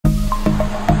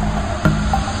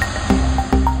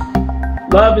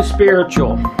Love is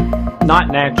spiritual, not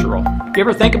natural. You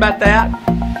ever think about that?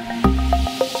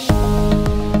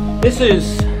 This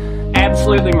is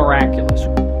absolutely miraculous.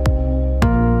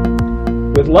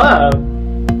 With love,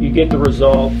 you get the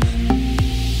results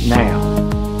now.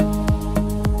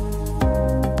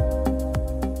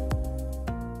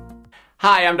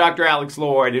 Hi, I'm Dr. Alex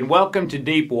Lloyd, and welcome to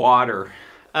Deep Water.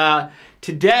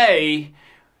 Today,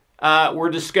 we're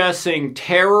discussing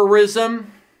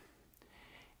terrorism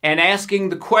and asking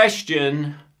the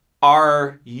question,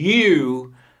 are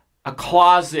you a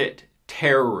closet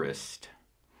terrorist?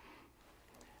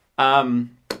 So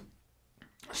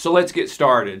let's get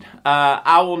started.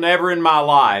 I will never in my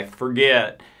life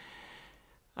forget,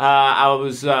 I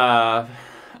was a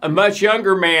much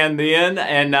younger man then,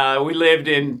 and we lived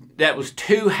in, that was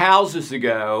 2 houses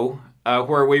ago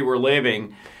where we were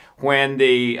living when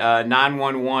the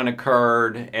 9/11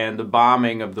 occurred and the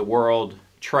bombing of the World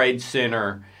Trade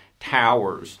Center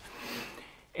towers.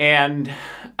 And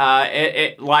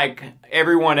like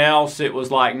everyone else, it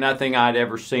was like nothing I'd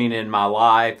ever seen in my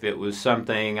life. It was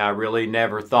something I really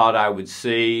never thought I would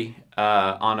see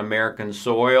on American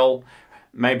soil.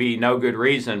 Maybe no good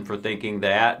reason for thinking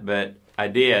that, but I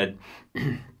did.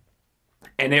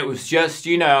 And it was just,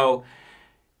 you know,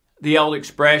 the old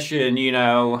expression, you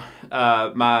know,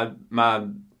 my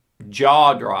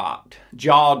jaw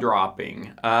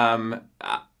dropping.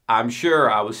 I'm sure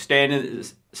I was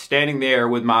standing there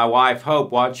with my wife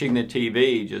Hope watching the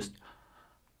TV.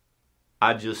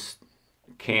 I just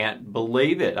can't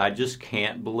believe it. I just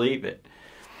can't believe it.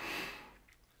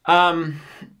 I'm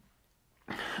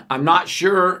not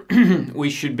sure we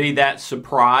should be that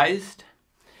surprised.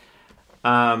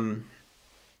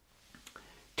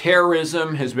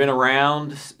 Terrorism has been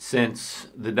around since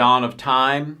the dawn of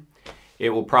time. It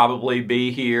will probably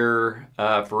be here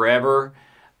forever.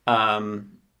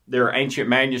 There are ancient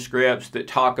manuscripts that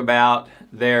talk about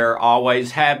there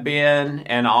always have been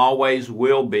and always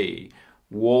will be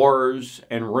wars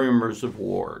and rumors of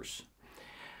wars.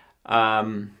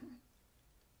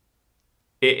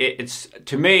 It's,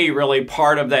 to me, really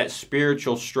part of that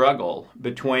spiritual struggle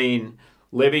between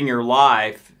living your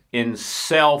life in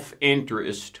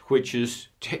self-interest, which is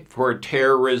where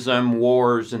terrorism,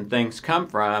 wars, and things come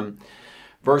from,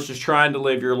 versus trying to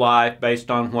live your life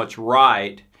based on what's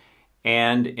right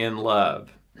and in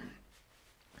love.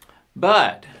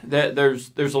 But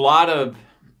there's a lot of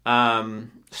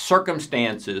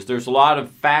circumstances, there's a lot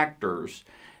of factors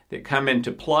that come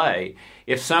into play.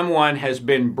 If someone has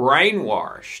been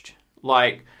brainwashed,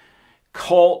 like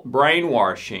cult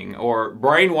brainwashing, or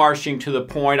brainwashing to the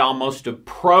point almost of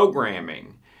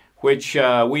programming, which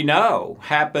we know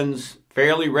happens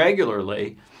fairly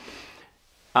regularly,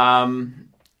 and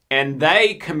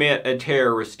they commit a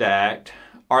terrorist act,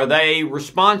 are they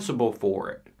responsible for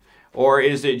it? Or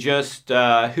is it just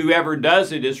whoever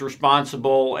does it is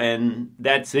responsible and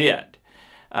that's it?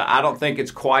 I don't think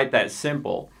it's quite that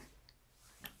simple.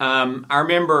 I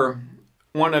remember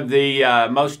one of the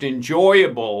most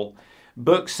enjoyable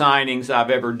book signings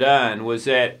I've ever done was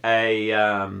at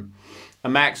a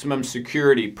maximum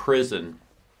security prison.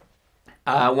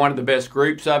 One of the best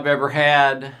groups I've ever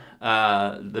had,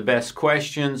 the best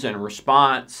questions and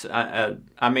response.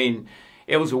 I mean,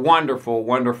 it was a wonderful,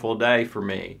 wonderful day for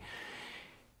me.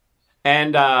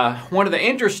 And one of the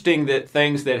interesting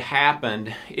things that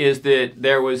happened is that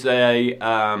there was a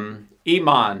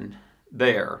imam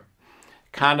there,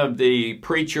 kind of the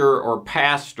preacher or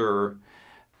pastor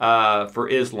for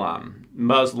Islam,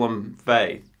 Muslim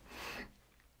faith.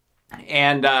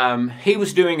 And he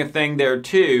was doing a thing there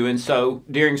too. And so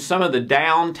during some of the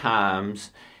down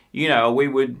times, you know, we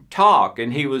would talk.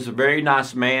 And he was a very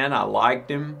nice man. I liked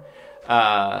him.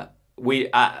 I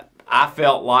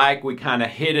felt like we kind of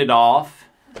hit it off.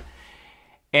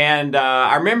 And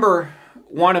I remember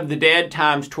one of the dead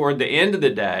times toward the end of the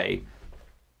day,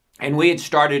 and we had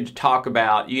started to talk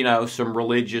about, you know, some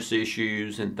religious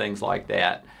issues and things like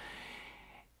that.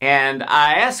 And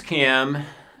I asked him,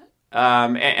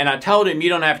 and I told him, you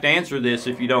don't have to answer this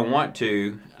if you don't want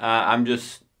to. I'm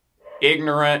just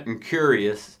ignorant and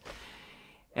curious.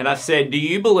 And I said, do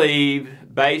you believe,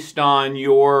 based on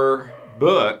your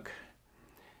book,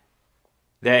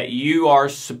 that you are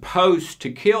supposed to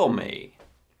kill me?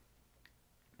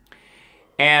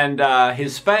 And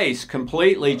his face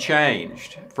completely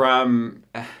changed from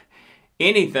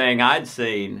anything I'd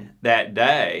seen that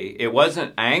day. It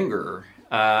wasn't anger.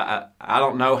 I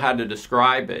don't know how to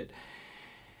describe it.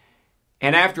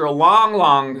 And after a long,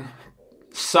 long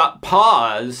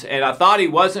pause, and I thought he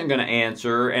wasn't going to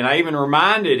answer, and I even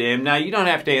reminded him, now you don't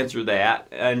have to answer that.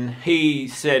 And he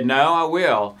said, no, I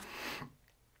will.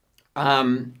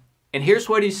 And here's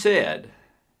what he said.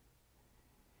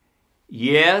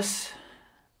 Yes,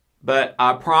 but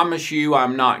I promise you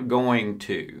I'm not going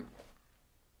to.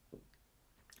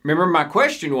 Remember, my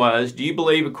question was, do you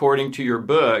believe according to your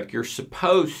book you're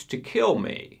supposed to kill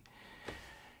me?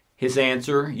 His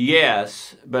answer,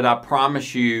 yes, but I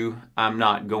promise you I'm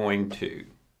not going to.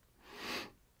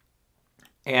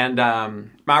 And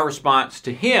my response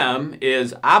to him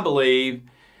is, I believe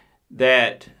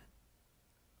that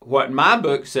what my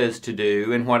book says to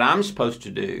do and what I'm supposed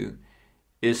to do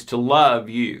is to love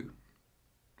you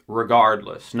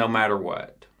regardless, no matter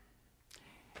what.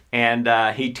 And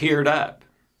he teared up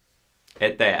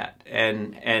at that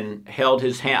and held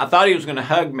his hand. I thought he was going to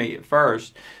hug me at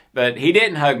first, but he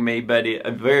didn't hug me, but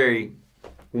a very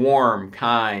warm,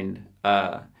 kind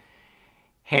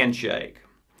handshake.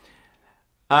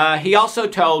 He also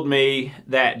told me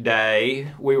that day,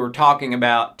 we were talking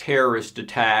about terrorist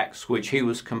attacks, which he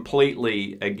was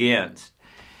completely against,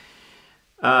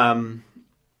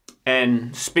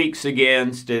 and speaks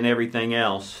against and everything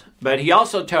else. But he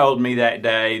also told me that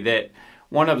day that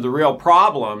one of the real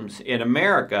problems in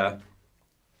America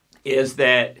is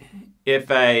that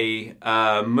if a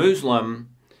Muslim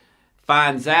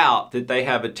finds out that they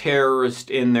have a terrorist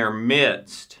in their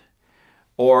midst,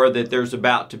 or that there's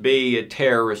about to be a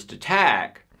terrorist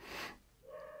attack,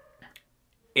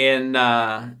 in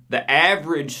the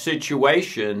average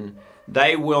situation,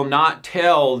 they will not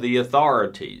tell the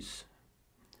authorities.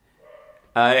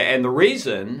 And the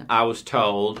reason, I was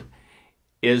told,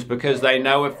 is because they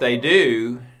know if they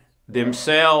do,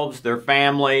 themselves, their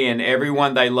family, and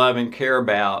everyone they love and care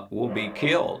about will be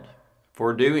killed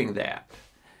for doing that.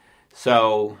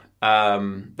 So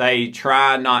they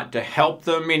try not to help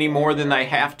them any more than they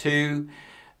have to,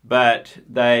 but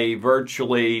they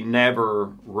virtually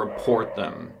never report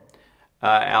them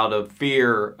out of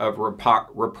fear of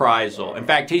reprisal. In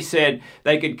fact, he said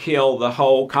they could kill the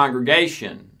whole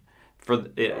congregation for,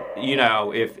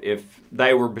 if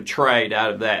they were betrayed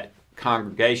out of that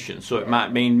congregation. So it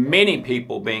might mean many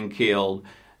people being killed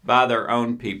by their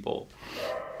own people.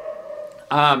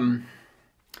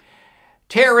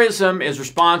 Terrorism is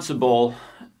responsible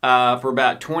for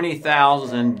about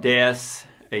 20,000 deaths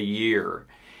a year.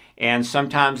 And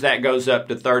sometimes that goes up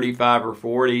to 35 or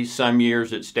 40. Some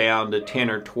years it's down to 10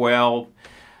 or 12.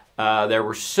 There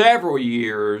were several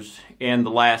years in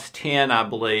the last 10, I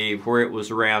believe, where it was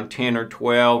around 10 or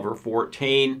 12 or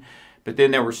 14. But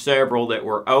then there were several that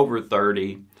were over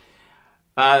 30,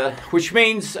 which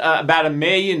means about 1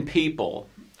 million people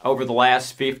over the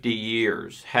last 50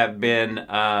 years have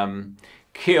been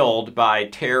killed by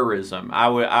terrorism.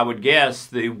 I would guess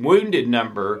the wounded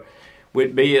number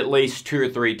would be at least 2 or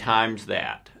 3 times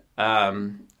that.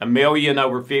 1 million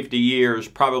over 50 years,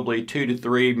 probably 2 to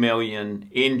 3 million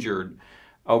injured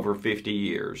over 50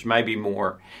 years, maybe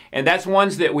more. And that's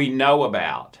ones that we know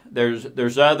about.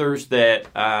 There's others that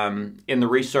in the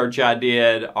research I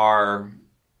did are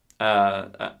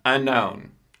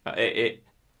unknown.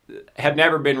 Have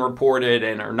never been reported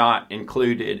and are not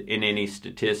included in any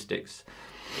statistics.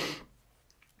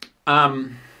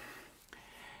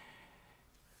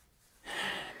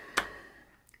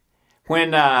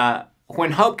 When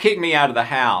Hope kicked me out of the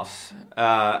house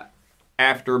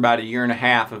after about 1.5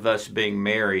 years of us being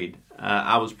married,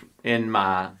 I was in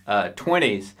my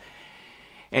 20s,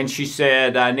 and she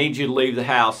said, "I need you to leave the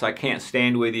house. I can't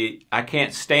stand with you. I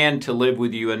can't stand to live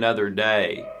with you another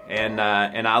day." And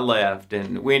I left,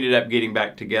 and we ended up getting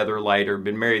back together later.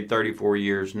 Been married 34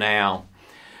 years now.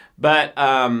 But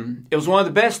it was one of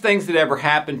the best things that ever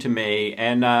happened to me.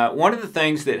 And one of the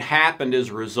things that happened as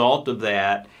a result of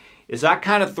that is I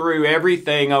kind of threw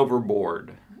everything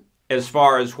overboard as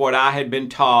far as what I had been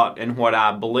taught and what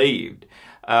I believed.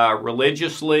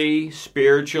 Religiously,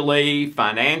 spiritually,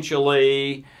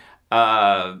 financially,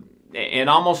 in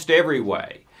almost every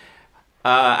way.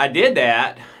 I did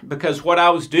that because what I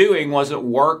was doing wasn't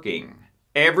working.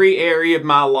 Every area of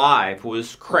my life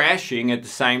was crashing at the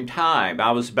same time.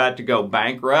 I was about to go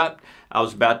bankrupt. I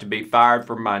was about to be fired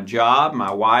from my job.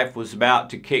 My wife was about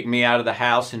to kick me out of the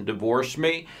house and divorce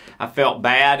me. I felt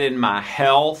bad in my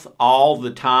health all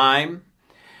the time.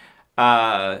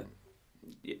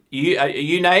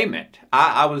 You name it.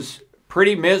 I was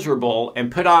pretty miserable and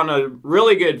put on a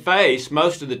really good face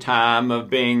most of the time of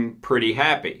being pretty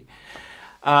happy.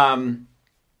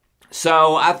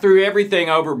 So I threw everything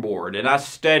overboard, and I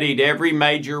studied every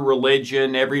major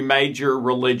religion, every major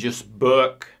religious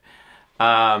book,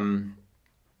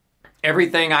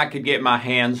 everything I could get my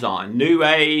hands on. New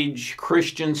Age,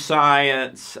 Christian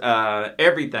Science,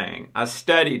 everything. I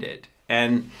studied it.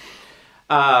 And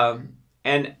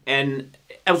And it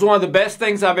was one of the best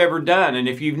things I've ever done. And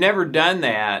if you've never done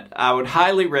that, I would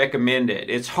highly recommend it.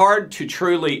 It's hard to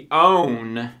truly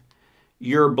own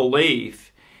your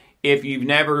belief if you've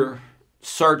never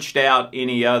searched out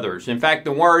any others. In fact,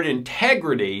 the word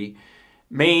integrity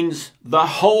means the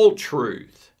whole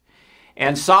truth.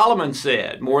 And Solomon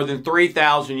said, more than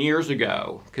 3,000 years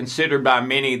ago, considered by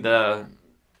many the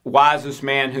wisest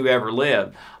man who ever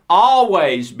lived,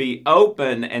 always be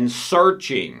open and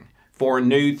searching for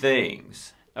new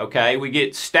things. Okay? We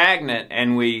get stagnant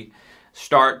and we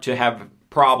start to have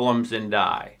problems and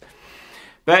die.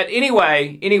 But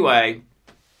anyway,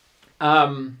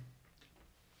 the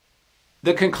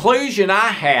conclusion I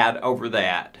had over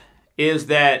that is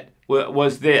that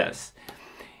was this.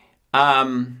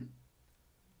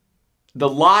 The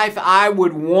life I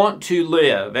would want to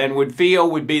live and would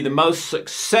feel would be the most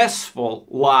successful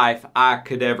life I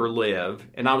could ever live,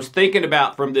 and I was thinking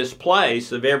about from this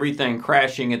place of everything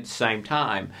crashing at the same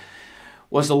time,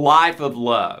 was a life of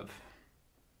love,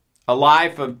 a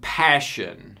life of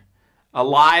passion, a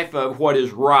life of what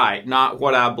is right, not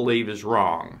what I believe is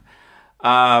wrong,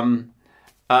 a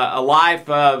life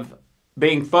of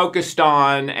being focused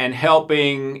on and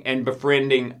helping and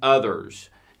befriending others,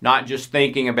 not just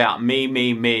thinking about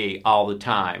me all the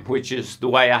time, which is the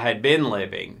way I had been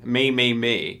living,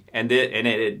 me, and it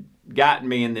had gotten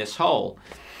me in this hole.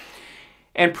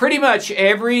 And pretty much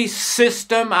every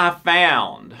system I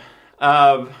found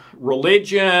of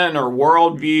religion or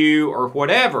worldview or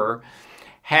whatever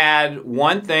had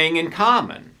one thing in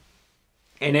common,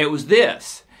 and it was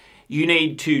this: you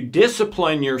need to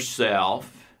discipline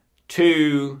yourself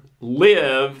to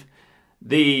live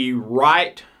the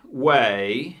right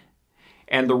way,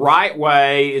 and the right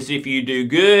way is if you do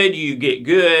good, you get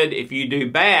good. If you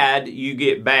do bad, you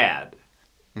get bad.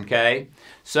 Okay?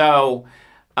 So,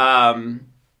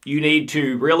 you need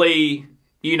to really,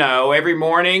 every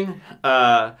morning,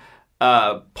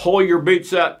 pull your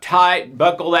boots up tight,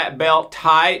 buckle that belt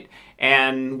tight,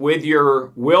 and with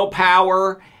your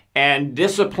willpower and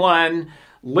discipline,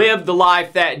 live the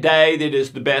life that day that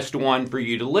is the best one for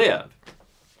you to live.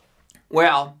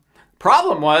 Well,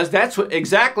 problem was that's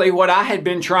exactly what I had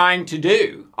been trying to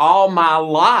do all my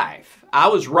life. I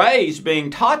was raised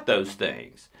being taught those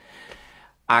things.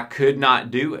 I could not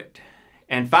do it.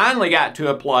 And finally got to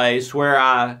a place where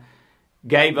I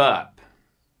gave up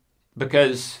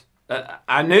because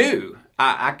I knew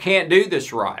I can't do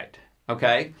this right.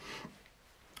 Okay?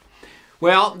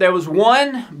 Well, there was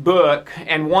one book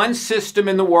and one system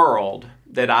in the world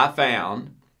that I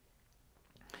found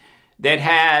that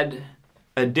had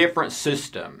a different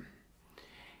system.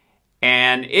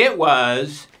 And it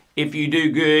was, if you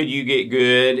do good, you get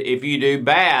good. If you do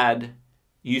bad,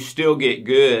 you still get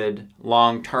good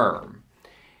long term.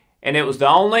 And it was the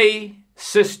only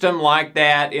system like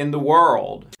that in the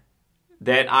world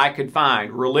that I could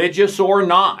find, religious or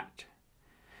not.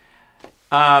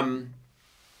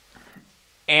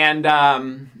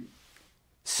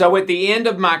 So at the end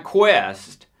of my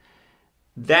quest,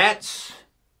 that's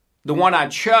the one I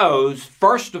chose,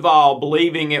 first of all,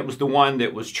 believing it was the one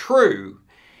that was true.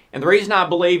 And the reason I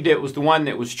believed it was the one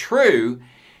that was true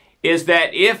is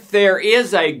that if there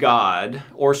is a God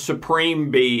or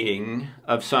supreme being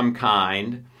of some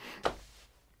kind,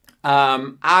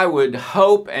 I would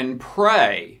hope and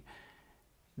pray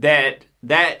that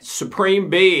that supreme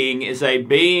being is a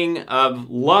being of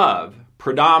love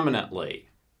predominantly,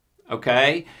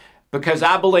 okay? Because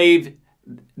I believe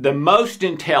the most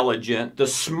intelligent, the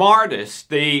smartest,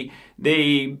 the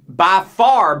by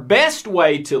far best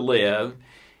way to live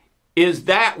is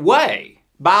that way,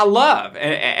 by love.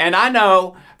 And I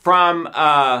know from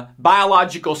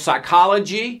biological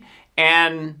psychology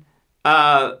and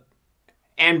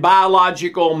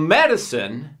biological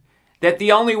medicine that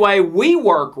the only way we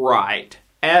work right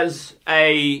as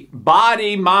a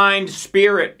body, mind,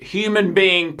 spirit, human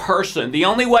being person, the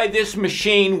only way this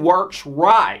machine works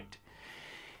right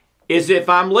is if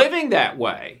I'm living that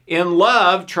way, in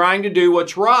love, trying to do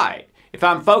what's right. If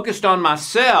I'm focused on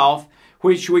myself,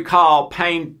 which we call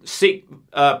pain, seek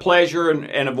pleasure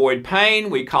and avoid pain.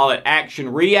 We call it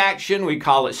action-reaction. We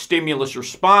call it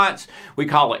stimulus-response. We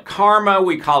call it karma.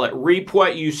 We call it reap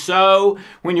what you sow.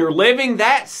 When you're living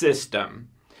that system,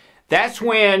 that's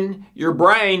when your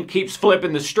brain keeps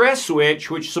flipping the stress switch,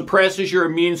 which suppresses your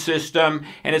immune system.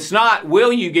 And it's not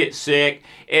will you get sick,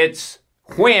 it's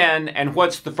when and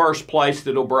what's the first place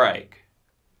that'll break.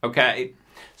 Okay?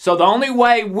 So the only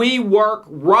way we work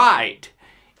right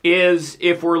is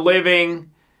if we're living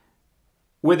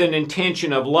with an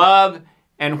intention of love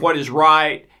and what is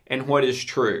right and what is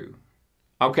true.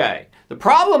 Okay. The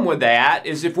problem with that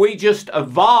is if we just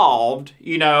evolved,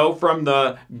 from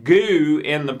the goo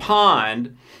in the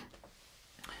pond,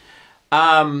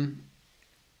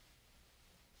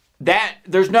 that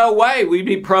there's no way we'd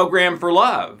be programmed for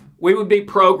love. We would be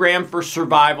programmed for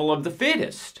survival of the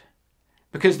fittest.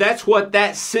 Because that's what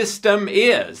that system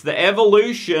is. The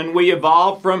evolution we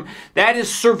evolved from, that is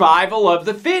survival of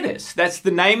the fittest. That's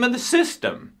the name of the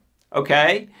system.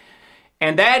 Okay?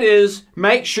 And that is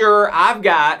make sure I've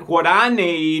got what I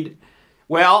need.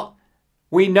 Well,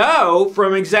 we know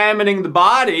from examining the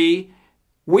body,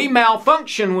 we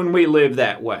malfunction when we live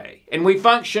that way. And we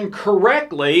function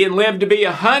correctly and live to be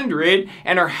 100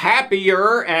 and are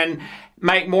happier and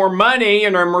make more money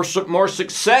and are more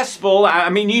successful.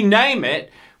 I mean, you name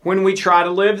it, when we try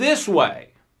to live this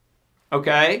way.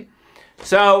 Okay?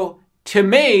 So, to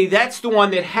me, that's the one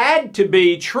that had to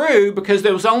be true because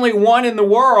there was only one in the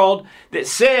world that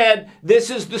said,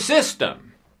 this is the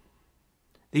system.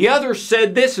 The others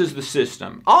said, this is the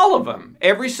system. All of them.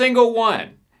 Every single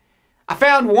one. I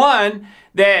found one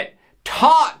that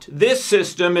taught this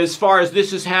system as far as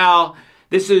this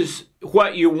is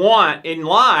what you want in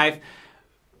life,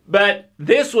 but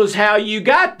this was how you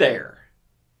got there.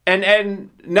 And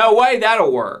no way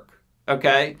that'll work.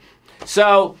 Okay?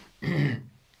 So,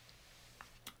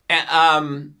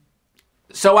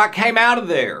 so I came out of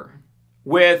there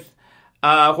with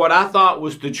what I thought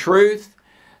was the truth,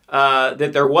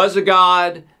 that there was a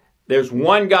God, there's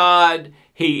one God,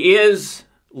 He is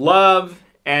love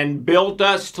and built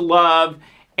us to love,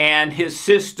 and His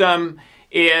system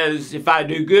is if I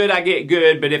do good, I get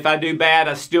good, but if I do bad,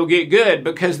 I still get good,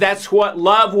 because that's what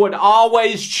love would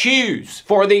always choose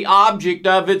for the object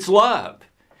of its love,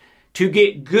 to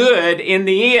get good in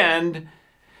the end,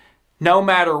 no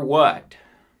matter what.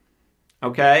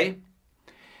 Okay?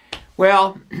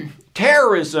 Well,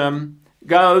 terrorism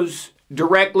goes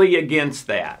directly against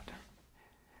that.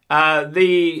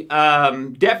 The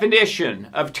definition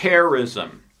of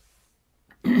terrorism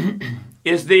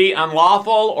is the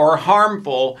unlawful or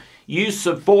harmful use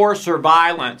of force or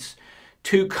violence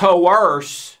to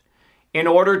coerce in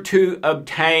order to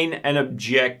obtain an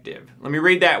objective. Let me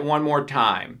read that one more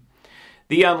time.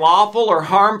 The unlawful or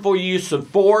harmful use of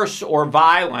force or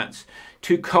violence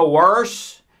to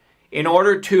coerce in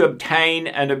order to obtain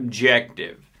an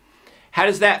objective. How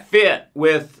does that fit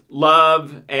with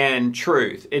love and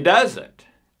truth? It doesn't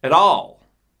at all.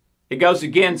 It goes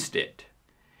against it.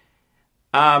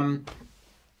 And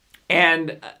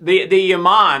the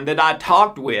imam that I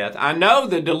talked with, I know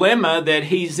the dilemma that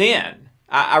he's in.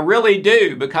 I really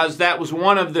do, because that was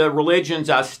one of the religions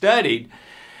I studied.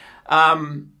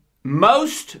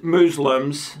 Most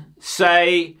Muslims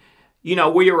say,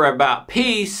 we are about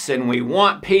peace and we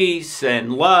want peace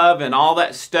and love and all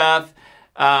that stuff.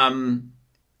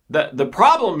 The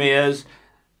problem is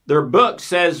their book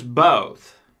says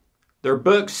both. Their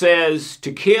book says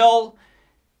to kill,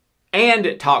 and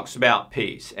it talks about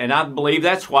peace. And I believe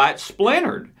that's why it's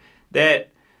splintered.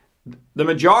 That the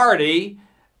majority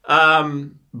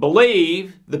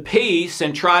believe the peace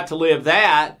and try to live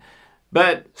that,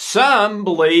 but some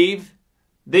believe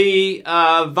the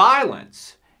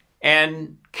violence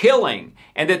and killing,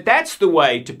 and that's the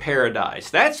way to paradise.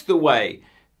 That's the way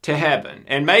to heaven,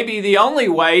 and maybe the only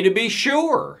way to be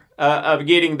sure of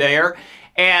getting there.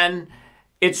 And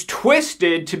it's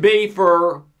twisted to be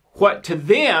for what to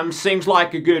them seems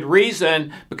like a good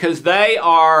reason, because they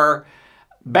are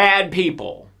bad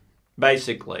people,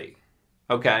 basically.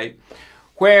 Okay?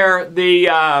 Where the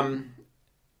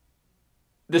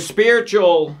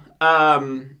spiritual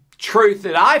truth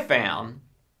that I found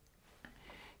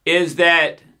is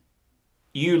that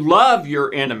you love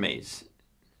your enemies.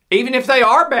 Even if they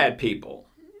are bad people,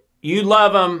 you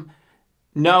love them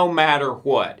no matter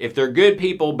what. If they're good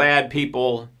people, bad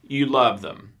people, you love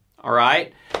them. All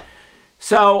right?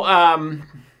 So,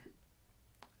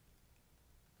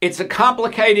 it's a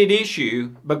complicated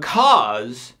issue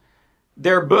because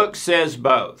their book says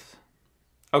both.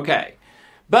 Okay.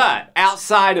 But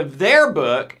outside of their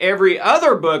book, every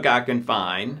other book I can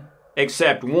find,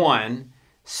 except one,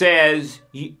 says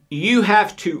you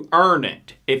have to earn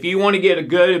it. If you want to get a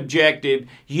good objective,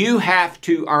 you have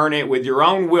to earn it with your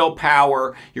own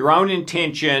willpower, your own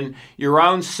intention, your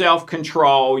own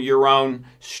self-control, your own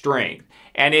strength.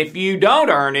 And if you don't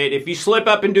earn it, if you slip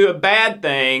up and do a bad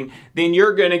thing, then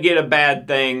you're going to get a bad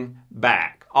thing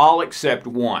back. All except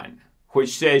one, which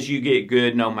says you get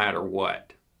good no matter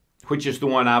what, which is the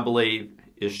one I believe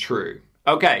is true.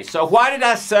 Okay, so why did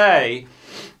I say,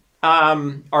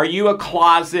 are you a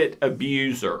closet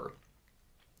abuser?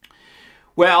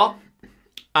 Well,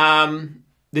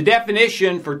 the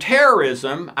definition for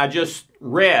terrorism, I just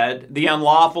read, the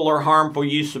unlawful or harmful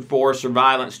use of force or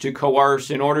violence to coerce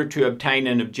in order to obtain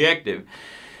an objective.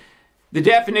 The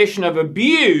definition of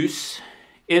abuse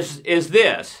is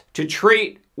this: to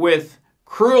treat with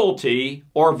cruelty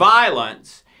or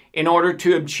violence in order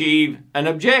to achieve an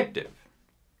objective.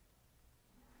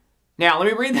 Now, let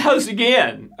me read those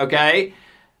again, okay?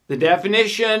 The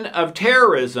definition of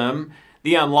terrorism,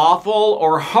 the unlawful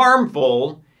or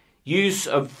harmful use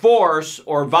of force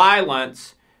or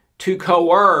violence to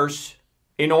coerce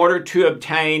in order to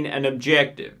obtain an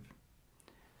objective.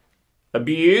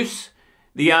 Abuse,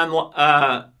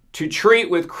 to treat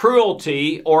with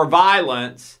cruelty or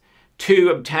violence to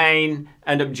obtain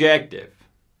an objective.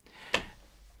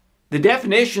 The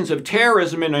definitions of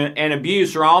terrorism and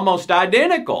abuse are almost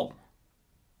identical.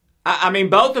 I mean,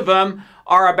 both of them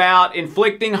are about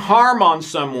inflicting harm on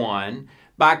someone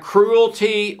by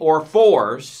cruelty or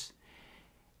force.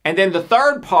 And then the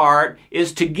third part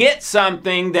is to get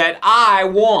something that I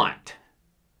want.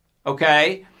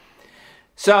 Okay?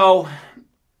 So,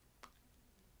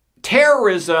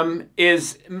 terrorism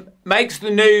makes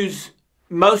the news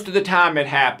most of the time it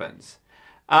happens.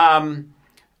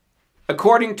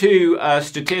 According to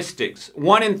statistics,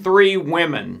 1 in 3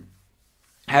 women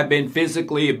have been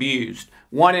physically abused.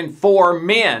 1 in 4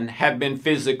 men have been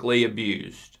physically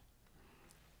abused.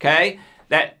 Okay?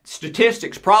 That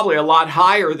statistic's probably a lot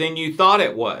higher than you thought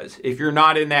it was if you're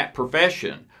not in that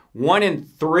profession. 1 in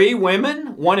 3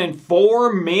 women, 1 in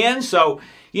 4 men. So,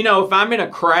 if I'm in a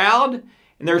crowd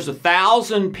and there's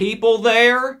 1,000 people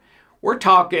there, we're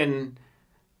talking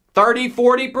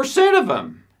 30-40% of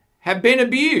them have been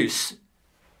abused.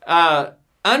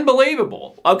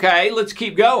 Unbelievable. Okay, let's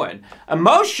keep going.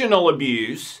 Emotional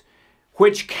abuse,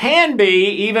 which can be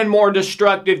even more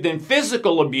destructive than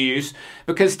physical abuse,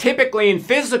 because typically in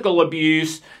physical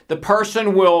abuse, the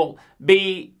person will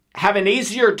have an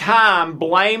easier time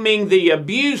blaming the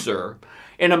abuser.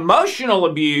 In emotional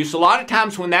abuse, a lot of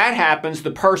times when that happens,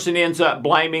 the person ends up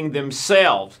blaming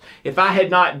themselves. If I had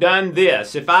not done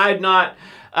this, if I had not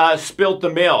spilt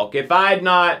the milk, if I had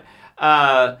not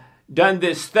done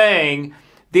this thing,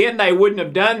 then they wouldn't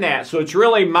have done that. So it's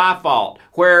really my fault.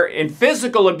 Where in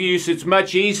physical abuse, it's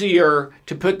much easier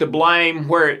to put the blame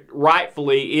where it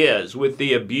rightfully is, with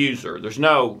the abuser. There's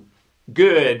no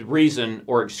good reason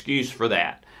or excuse for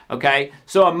that. Okay?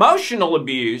 So emotional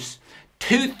abuse,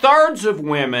 2/3 of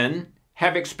women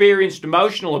have experienced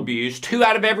emotional abuse. 2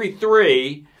 out of every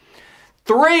 3.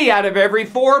 3 out of every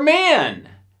 4 men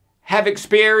have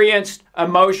experienced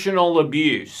emotional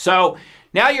abuse. So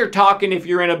now you're talking, if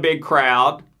you're in a big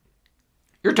crowd,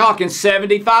 you're talking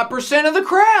 75% of the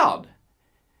crowd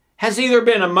has either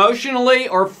been emotionally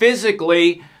or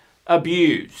physically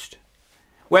abused.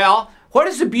 Well, what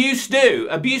does abuse do?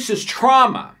 Abuse is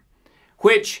trauma,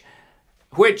 which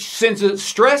sends a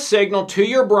stress signal to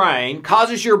your brain,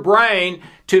 causes your brain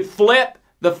to flip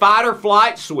the fight or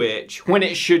flight switch when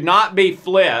it should not be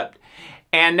flipped.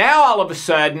 And now all of a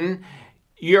sudden,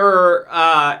 your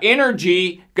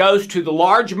energy goes to the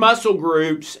large muscle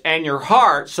groups and your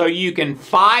heart so you can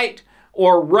fight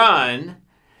or run.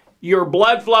 Your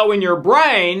blood flow in your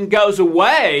brain goes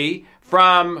away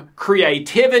from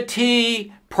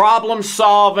creativity, problem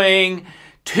solving,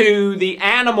 to the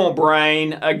animal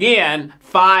brain, again,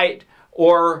 fight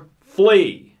or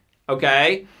flee.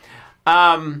 Okay?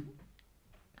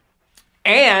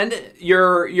 And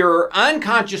your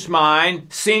unconscious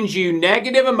mind sends you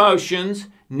negative emotions,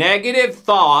 negative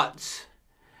thoughts,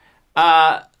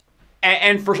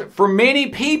 and for many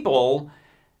people,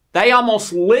 they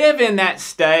almost live in that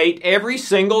state every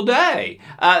single day.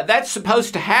 That's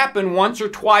supposed to happen once or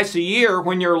twice a year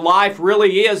when your life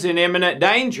really is in imminent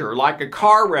danger, like a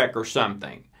car wreck or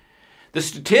something. The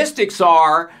statistics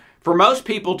are, for most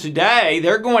people today,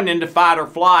 they're going into fight or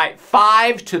flight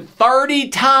 5 to 30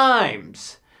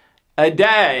 times a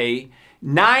day.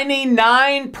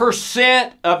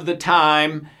 99% of the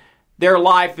time, their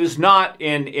life is not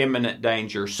in imminent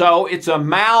danger. So it's a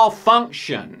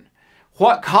malfunction.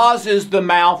 What causes the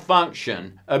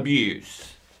malfunction?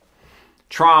 Abuse.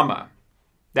 Trauma.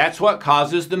 That's what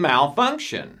causes the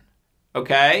malfunction.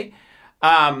 Okay?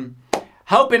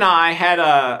 Hope and I had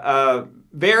a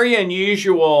very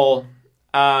unusual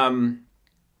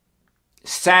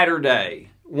Saturday,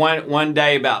 one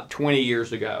day about 20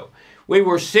 years ago. We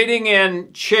were sitting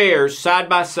in chairs side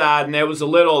by side, and there was a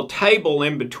little table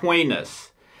in between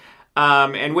us.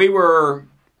 And we were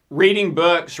reading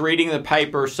books, reading the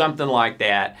paper, something like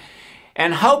that.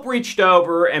 And Hope reached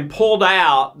over and pulled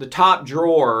out the top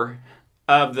drawer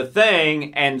of the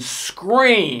thing and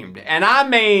screamed. And I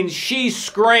mean, she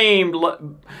screamed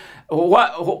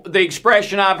what the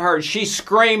expression I've heard, she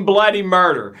screamed bloody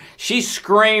murder. She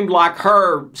screamed like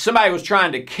somebody was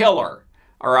trying to kill her,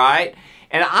 all right?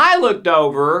 And I looked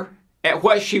over at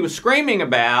what she was screaming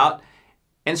about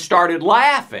and started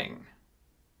laughing,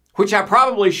 which I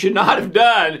probably should not have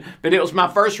done, but it was my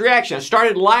first reaction. I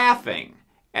started laughing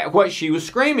at what she was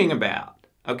screaming about,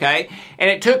 okay? And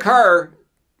it took her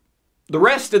the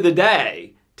rest of the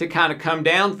day to kind of come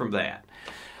down from that.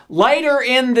 Later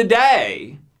in the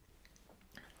day,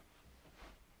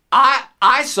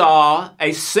 I saw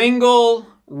a single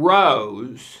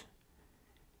rose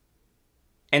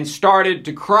and started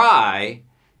to cry,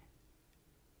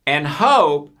 and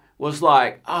Hope was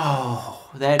like, oh,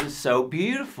 that is so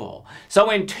beautiful. So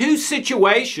in two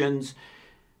situations,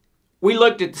 we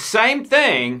looked at the same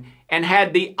thing and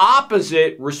had the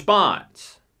opposite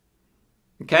response.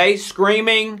 Okay,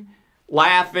 screaming,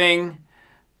 laughing,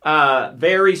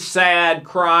 very sad,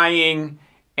 crying,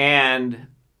 and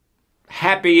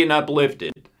happy and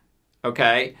uplifted.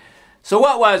 Okay, so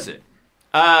what was it?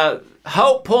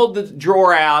 Hope pulled the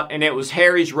drawer out, and it was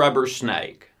Harry's rubber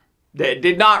snake that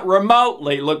did not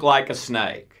remotely look like a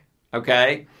snake.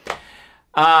 Okay,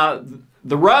 the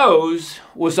rose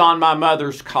was on my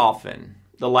mother's coffin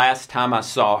the last time I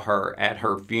saw her at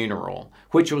her funeral,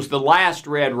 which was the last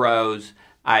red rose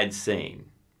I had seen.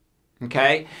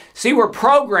 Okay? See, we're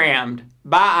programmed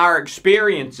by our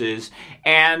experiences,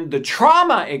 and the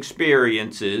trauma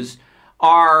experiences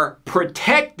are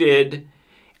protected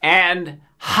and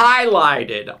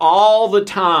highlighted all the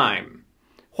time.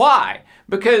 Why?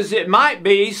 Because it might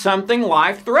be something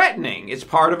life-threatening. It's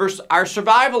part of our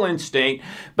survival instinct,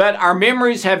 but our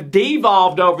memories have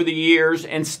devolved over the years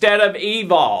instead of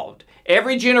evolved.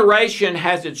 Every generation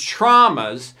has its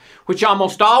traumas, which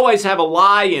almost always have a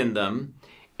lie in them,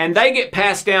 and they get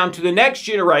passed down to the next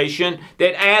generation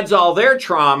that adds all their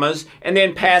traumas and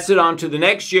then pass it on to the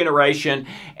next generation.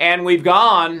 And we've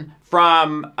gone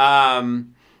from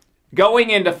going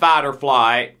into fight or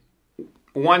flight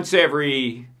once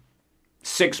every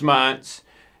 6 months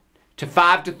to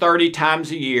 5 to 30 times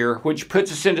a year, which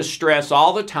puts us into stress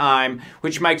all the time,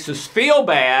 which makes us feel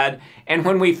bad. And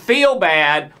when we feel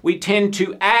bad, we tend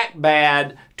to act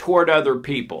bad toward other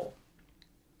people.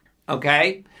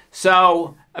 Okay?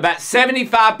 So about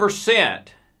 75%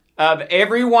 of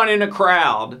everyone in a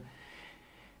crowd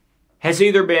has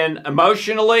either been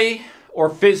emotionally or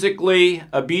physically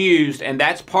abused, and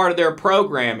that's part of their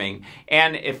programming.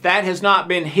 And if that has not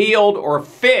been healed or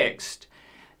fixed,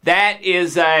 that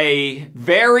is a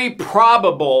very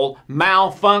probable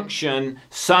malfunction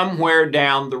somewhere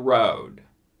down the road.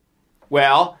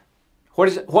 Well,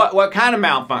 what kind of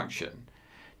malfunction?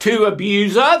 To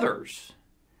abuse others.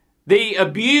 The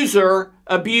abuser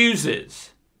abuses.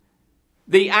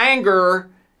 The anger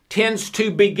tends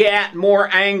to beget more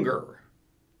anger.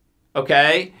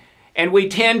 Okay? And we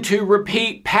tend to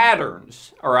repeat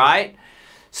patterns. All right?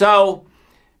 So,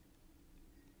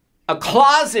 a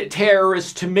closet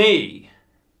terrorist to me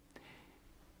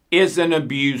is an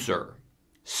abuser.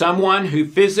 Someone who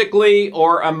physically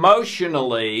or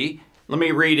emotionally, let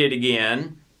me read it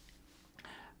again,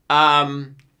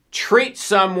 treats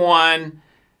someone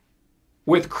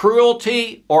with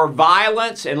cruelty or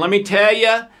violence. And let me tell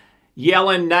you,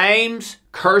 yelling names,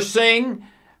 cursing,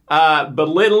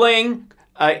 belittling,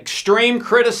 extreme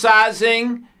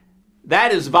criticizing,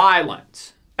 that is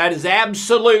violence. That is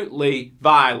absolutely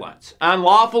violence.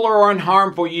 Unlawful or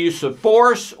unharmful use of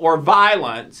force or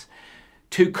violence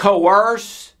to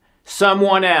coerce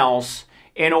someone else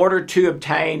in order to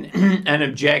obtain an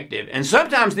objective. And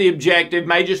sometimes the objective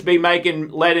may just be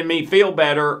letting me feel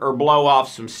better or blow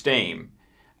off some steam.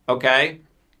 Okay?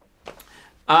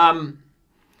 Back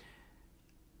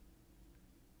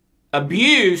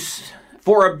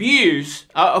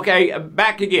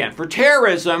again. For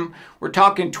terrorism, we're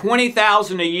talking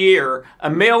 20,000 a year,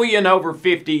 1 million over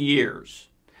 50 years.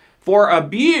 For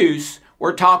abuse,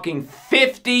 we're talking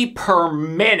 50 per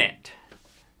minute.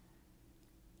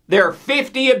 There are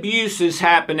 50 abuses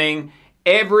happening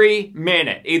every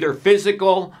minute, either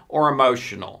physical or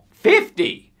emotional.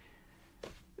 50.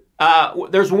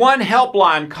 There's one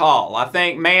helpline call, I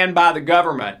think, manned by the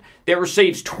government, that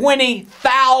receives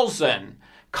 20,000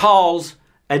 calls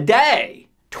a day.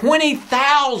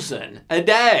 20,000 a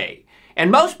day.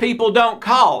 And most people don't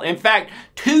call. In fact,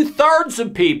 2/3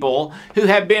 of people who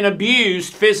have been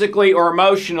abused physically or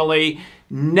emotionally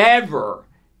never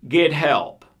get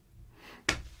help.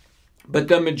 But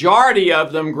the majority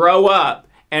of them grow up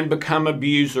and become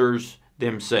abusers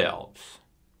themselves.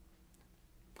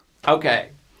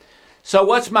 Okay, so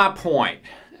what's my point?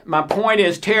 my point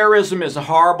is terrorism is a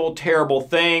horrible, terrible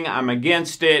thing. I'm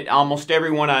against it. Almost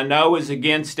everyone I know is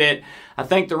against it. I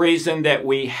think the reason that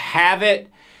we have it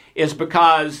is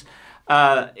because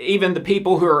even the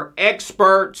people who are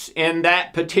experts in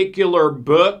that particular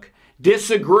book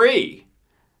disagree.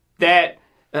 That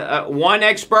one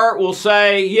expert will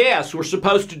say, yes, we're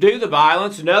supposed to do the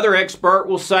violence. Another expert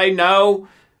will say, no,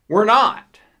 we're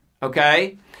not.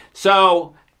 Okay?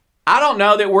 So I don't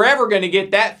know that we're ever going to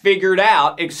get that figured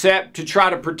out except to try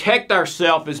to protect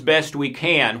ourselves as best we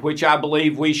can, which I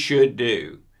believe we should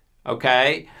do.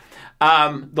 Okay?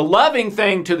 The loving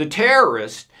thing to the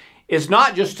terrorist is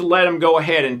not just to let them go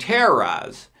ahead and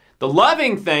terrorize. The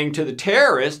loving thing to the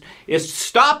terrorist is to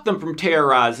stop them from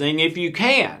terrorizing if you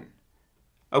can.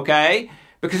 Okay?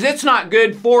 Because it's not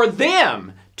good for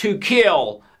them to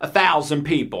kill 1,000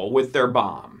 people with their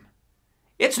bomb.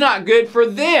 It's not good for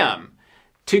them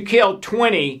to kill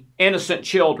 20 innocent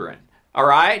children. All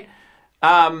right?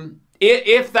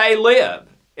 If they live,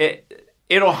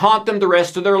 it'll haunt them the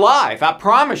rest of their life. I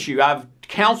promise you, I've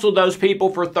counseled those people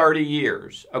for 30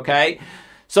 years. Okay?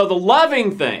 So the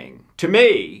loving thing to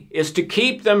me is to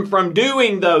keep them from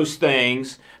doing those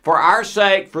things for our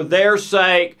sake, for their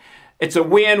sake. It's a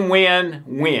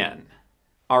win-win-win.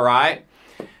 All right?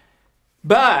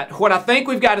 But what I think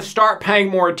we've got to start paying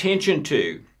more attention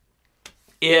to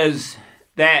is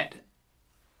that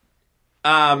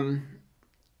 7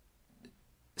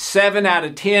 out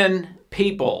of 10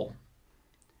 people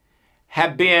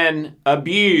have been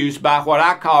abused by what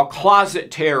I call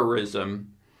closet terrorism.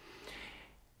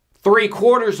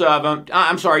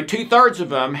 2/3 of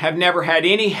them have never had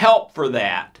any help for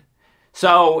that.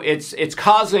 So it's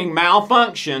causing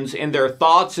malfunctions in their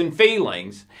thoughts and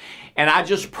feelings. And I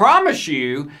just promise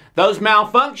you, those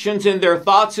malfunctions in their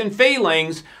thoughts and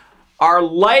feelings are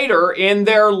later in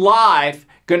their life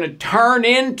going to turn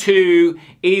into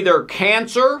either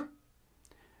cancer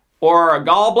or a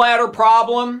gallbladder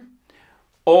problem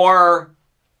or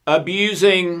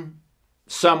abusing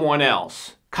someone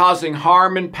else, causing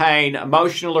harm and pain,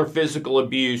 emotional or physical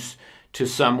abuse to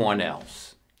someone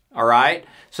else. All right?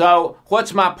 So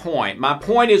what's my point? My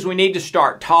point is we need to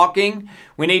start talking.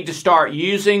 We need to start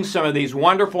using some of these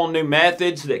wonderful new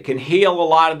methods that can heal a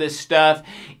lot of this stuff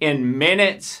in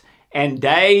minutes and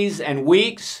days and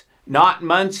weeks, not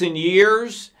months and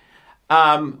years.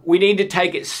 We need to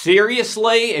take it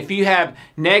seriously. If you have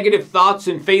negative thoughts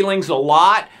and feelings a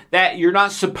lot, that you're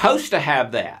not supposed to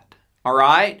have that. All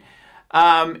right?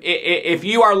 If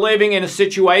you are living in a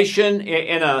situation,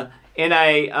 in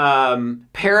a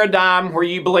paradigm where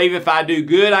you believe if I do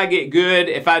good, I get good,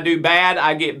 if I do bad,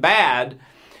 I get bad,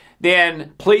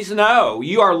 then please know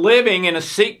you are living in a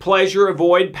seek pleasure,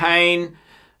 avoid pain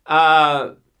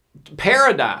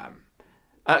paradigm.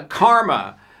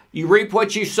 Karma, you reap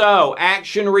what you sow,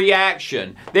 action,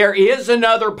 reaction. There is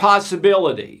another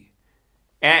possibility.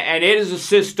 And it is a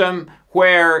system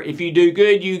where if you do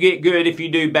good, you get good. If you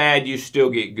do bad, you still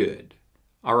get good.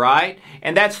 All right?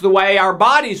 And that's the way our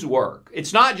bodies work.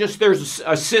 It's not just there's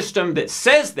a system that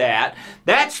says that.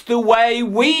 That's the way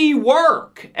we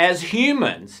work as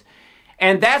humans.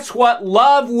 And that's what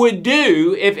love would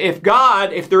do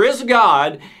if there is a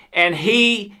God and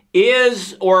He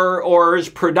is or is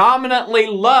predominantly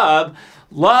love,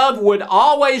 love would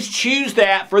always choose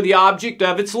that for the object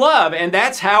of its love. And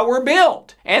that's how we're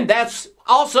built. And that's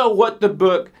also what the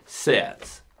book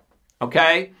says.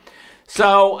 Okay?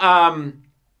 So,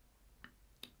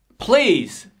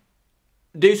 please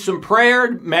do some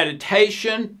prayer,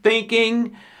 meditation,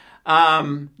 thinking.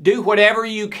 Do whatever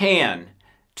you can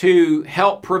to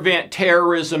help prevent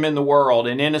terrorism in the world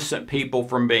and innocent people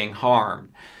from being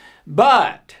harmed.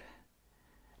 But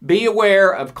be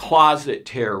aware of closet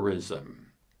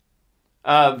terrorism,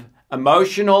 of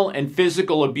emotional and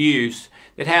physical abuse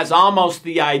that has almost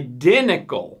the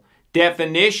identical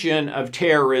definition of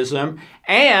terrorism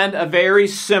and a very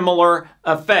similar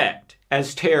effect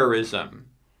as terrorism.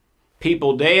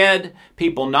 People dead,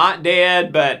 people not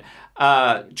dead, but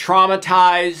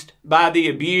traumatized by the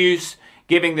abuse,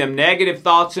 giving them negative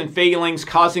thoughts and feelings,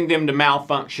 causing them to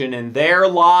malfunction in their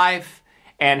life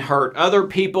and hurt other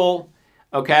people.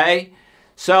 Okay?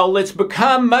 So let's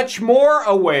become much more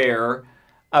aware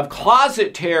of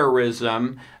closet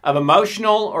terrorism, of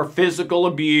emotional or physical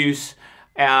abuse,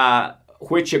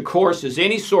 which of course is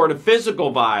any sort of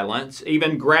physical violence,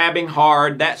 even grabbing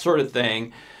hard, that sort of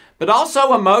thing, but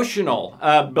also emotional,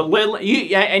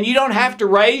 belittling. And you don't have to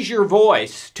raise your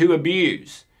voice to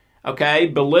abuse. Okay?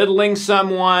 Belittling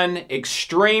someone,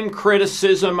 extreme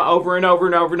criticism over and over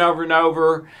and over and over and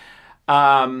over,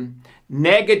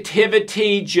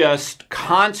 negativity just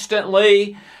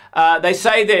constantly, They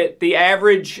say that the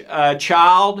average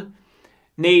child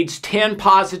needs 10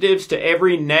 positives to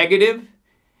every negative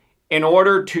in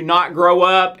order to not grow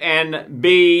up and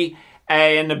be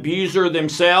an abuser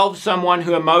themselves, someone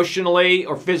who emotionally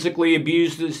or physically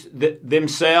abuses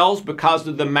themselves because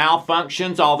of the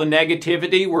malfunctions, all the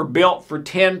negativity. We're built for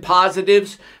 10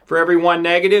 positives for every one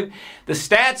negative. The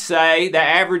stats say the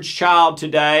average child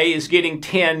today is getting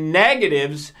 10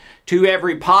 negatives to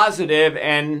every positive,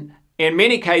 and in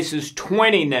many cases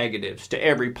 20 negatives to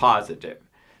every positive.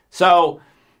 So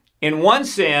in one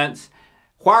sense,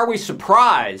 why are we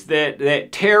surprised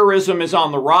that terrorism is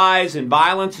on the rise and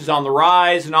violence is on the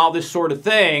rise and all this sort of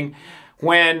thing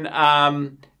when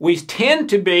we tend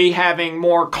to be having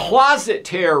more closet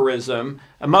terrorism,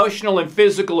 emotional and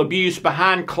physical abuse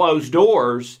behind closed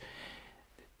doors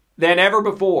than ever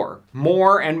before,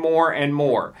 more and more and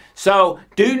more. So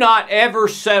do not ever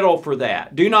settle for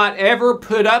that. Do not ever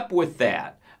put up with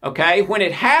that, okay? When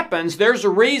it happens, there's a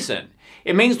reason.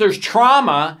 It means there's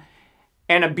trauma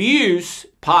and abuse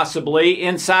possibly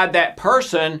inside that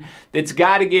person that's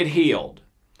got to get healed.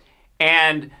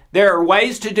 And there are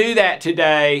ways to do that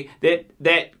today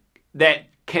that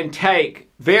can take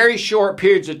very short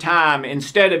periods of time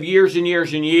instead of years and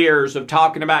years and years of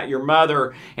talking about your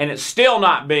mother and it's still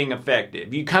not being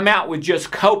effective. You come out with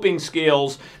just coping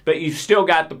skills, but you've still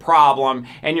got the problem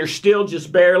and you're still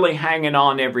just barely hanging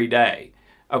on every day.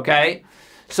 Okay?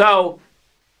 So,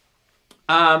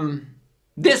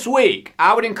 this week,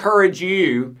 I would encourage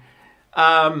you,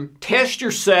 test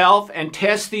yourself and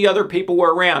test the other people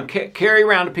we're around. Carry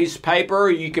around a piece of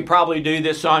paper. You could probably do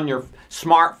this on your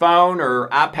smartphone or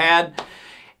iPad.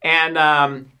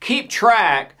 And keep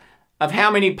track of how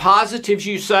many positives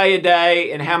you say a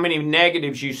day and how many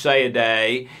negatives you say a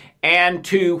day and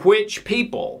to which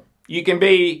people. You can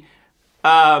be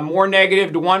more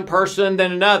negative to one person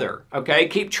than another, okay?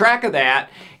 Keep track of that.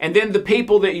 And then the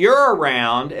people that you're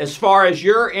around, as far as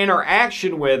your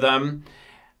interaction with them,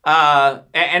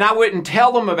 and I wouldn't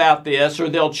tell them about this or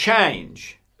they'll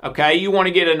change, okay? You want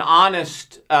to get an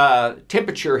honest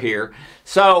temperature here.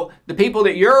 So the people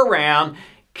that you're around,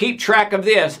 keep track of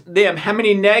them. How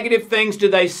many negative things do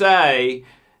they say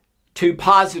to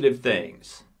positive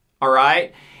things, all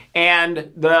right?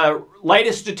 And the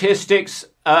latest statistics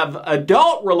of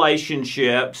adult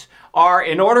relationships are,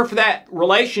 in order for that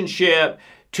relationship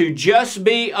to just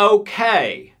be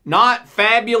okay, not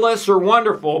fabulous or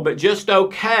wonderful, but just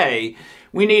okay,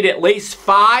 we need at least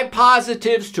 5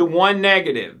 positives to 1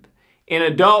 negative in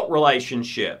adult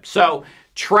relationships. So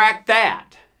track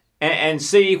that and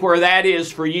see where that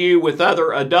is for you with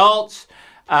other adults.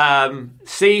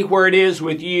 See where it is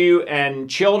with you and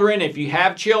children, if you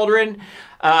have children.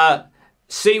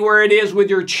 See where it is with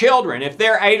your children. If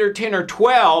they're 8 or 10 or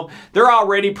 12, they're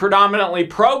already predominantly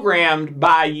programmed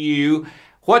by you.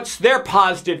 What's their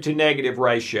positive to negative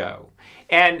ratio?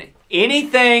 And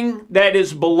anything that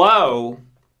is below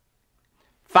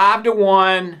 5 to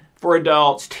 1 for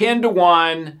adults, 10 to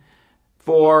 1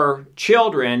 for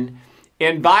children,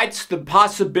 invites the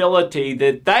possibility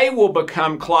that they will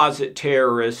become closet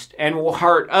terrorists and will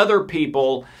hurt other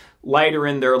people later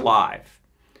in their life,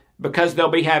 because they'll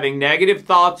be having negative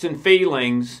thoughts and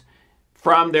feelings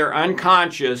from their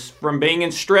unconscious, from being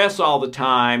in stress all the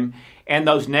time, and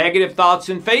those negative thoughts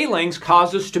and feelings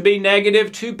cause us to be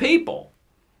negative to people,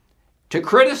 to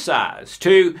criticize,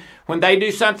 to when they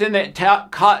do something that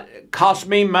costs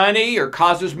me money or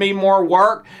causes me more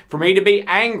work, for me to be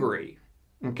angry,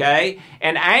 okay?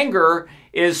 And anger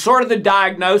is sort of the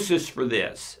diagnosis for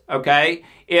this, okay?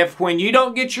 If when you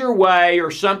don't get your way or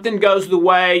something goes the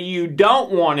way you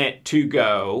don't want it to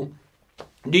go,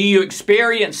 do you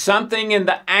experience something in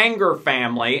the anger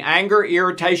family? Anger,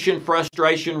 irritation,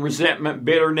 frustration, resentment,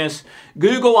 bitterness.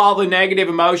 Google all the negative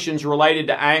emotions related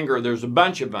to anger. There's a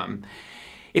bunch of them.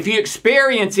 If you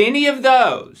experience any of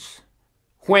those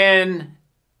when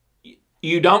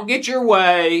you don't get your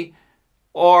way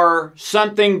or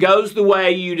something goes the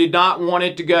way you did not want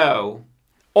it to go,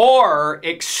 or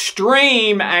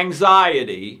extreme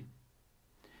anxiety,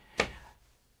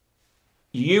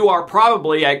 you are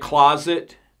probably a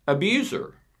closet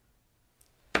abuser,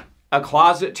 a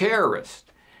closet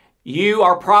terrorist. You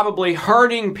are probably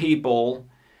hurting people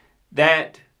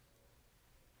that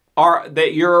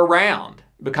you're around,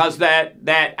 because that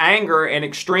anger and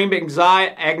extreme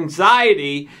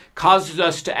anxiety causes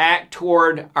us to act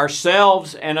toward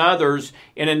ourselves and others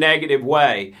in a negative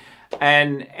way.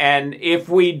 And if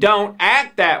we don't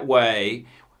act that way,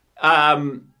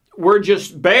 we're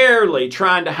just barely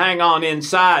trying to hang on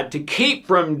inside to keep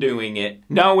from doing it,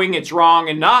 knowing it's wrong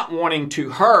and not wanting to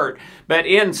hurt, but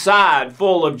inside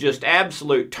full of just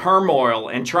absolute turmoil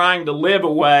and trying to live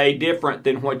a way different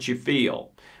than what you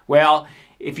feel. Well,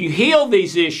 if you heal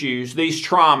these issues, these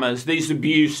traumas, these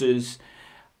abuses,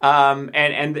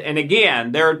 and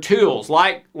again, there are tools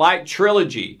like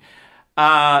Trilogy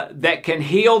that can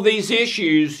heal these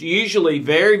issues usually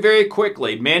very, very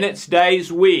quickly, minutes,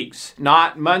 days, weeks,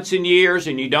 not months and years,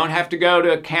 and you don't have to go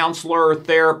to a counselor or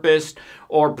therapist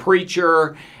or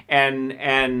preacher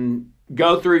and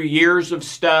go through years of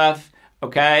stuff,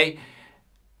 okay?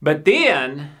 But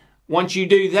then, once you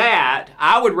do that,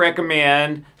 I would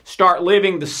recommend start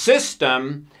living the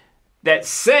system that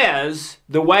says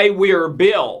the way we are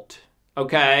built,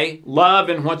 okay? Love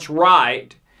and what's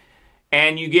right.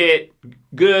 And you get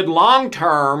good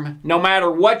long-term no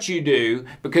matter what you do,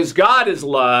 because God is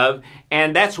love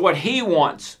and that's what He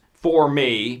wants for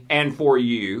me and for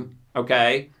you,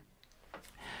 okay?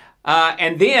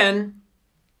 And then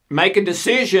make a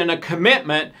decision, a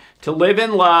commitment to live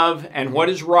in love and what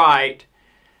is right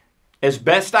as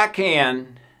best I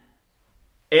can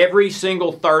every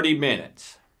single 30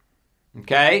 minutes.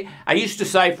 Okay? I used to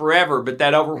say forever, but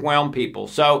that overwhelmed people.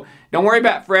 So don't worry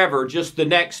about forever, just the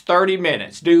next 30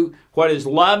 minutes. Do what is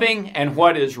loving and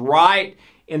what is right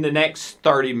in the next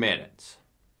 30 minutes.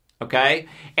 Okay?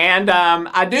 And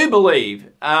I do believe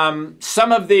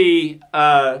some of the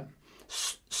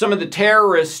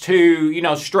terrorists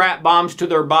who, strap bombs to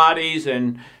their bodies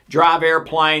and drive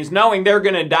airplanes, knowing they're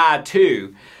going to die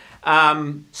too.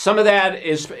 Some of that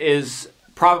is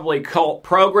probably cult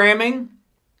programming.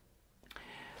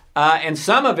 And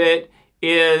some of it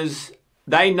is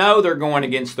they know they're going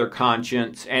against their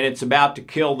conscience and it's about to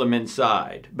kill them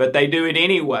inside. But they do it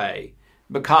anyway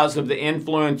because of the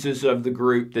influences of the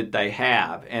group that they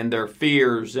have and their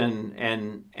fears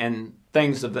and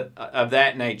things of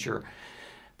that nature.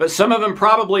 But some of them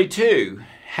probably too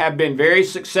have been very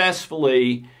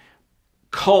successfully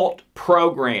cult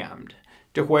programmed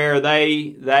to where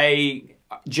they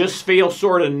just feel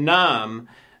sort of numb,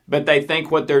 but they think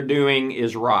what they're doing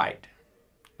is right.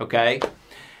 Okay?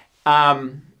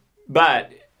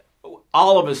 But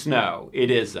all of us know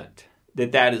it isn't,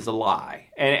 that is a lie.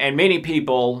 And many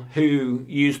people who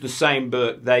use the same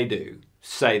book they do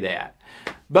say that.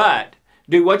 But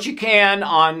do what you can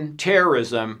on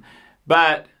terrorism,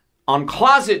 but on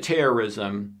closet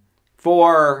terrorism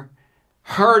for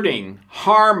hurting,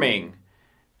 harming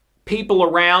people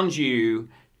around you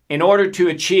in order to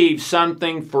achieve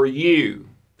something for you,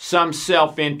 some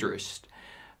self-interest.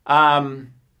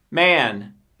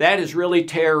 Man, that is really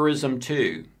terrorism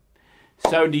too.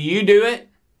 So do you do it?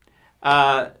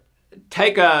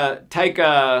 Take a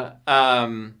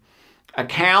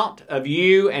account of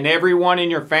you and everyone in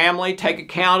your family. Take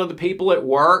account of the people at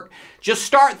work. Just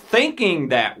start thinking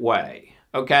that way,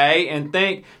 okay? And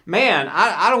think, man,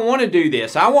 I don't want to do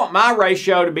this. I want my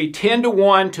ratio to be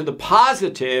 10-to-1 to the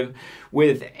positive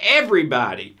with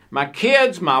everybody. My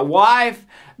kids, my wife,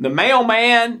 the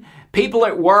mailman, people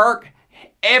at work,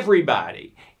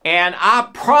 everybody. And I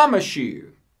promise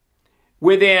you,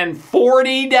 within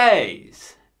 40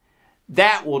 days,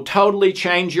 that will totally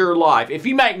change your life. If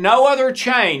you make no other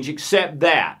change except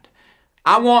that,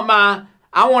 I want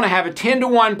to have a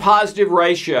 10-to-1 positive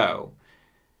ratio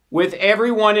with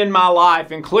everyone in my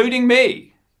life, including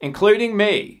me,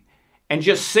 and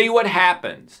just see what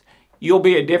happens. You'll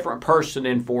be a different person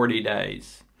in 40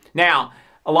 days. Now,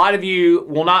 a lot of you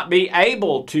will not be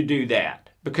able to do that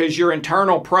because your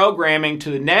internal programming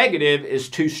to the negative is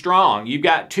too strong. You've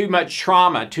got too much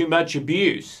trauma, too much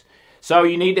abuse. So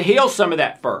you need to heal some of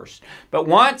that first. But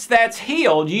once that's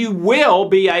healed, you will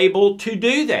be able to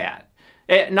do that.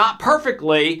 Not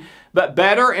perfectly, but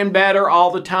better and better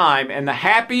all the time. And the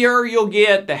happier you'll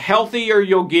get, the healthier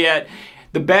you'll get,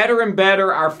 the better and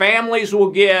better our families will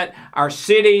get, our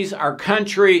cities, our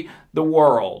country, the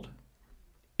world.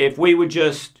 If we would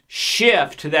just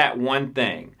shift to that one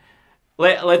thing.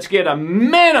 Let's get a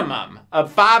minimum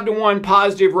of 5-to-1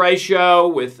 positive ratio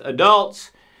with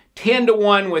adults,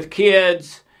 10-to-1 with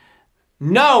kids,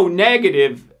 no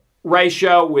negative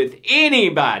ratio with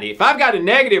anybody. If I've got a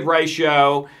negative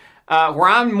ratio where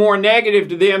I'm more negative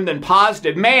to them than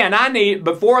positive, man, I need,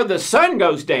 before the sun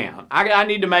goes down, I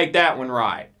need to make that one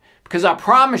right. Because I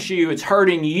promise you it's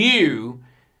hurting you,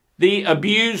 the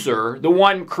abuser, the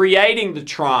one creating the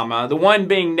trauma, the one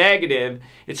being negative.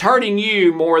 It's hurting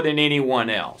you more than anyone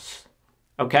else.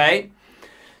 Okay?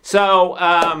 So,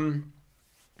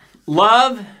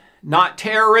 love, not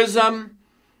terrorism.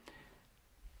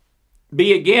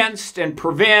 Be against and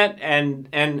prevent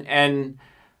and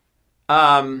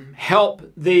help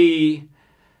the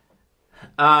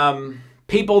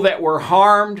people that were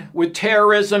harmed with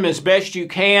terrorism as best you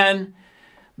can.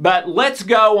 But let's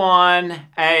go on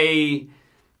a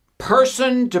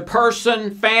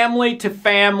person-to-person,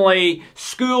 family-to-family,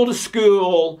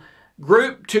 school-to-school,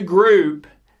 group-to-group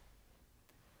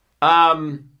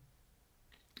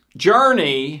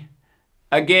journey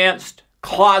against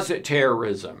closet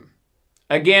terrorism,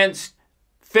 against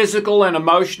physical and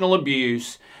emotional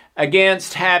abuse,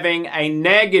 against having a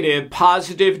negative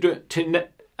positive to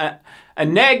a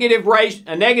negative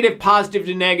positive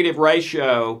to negative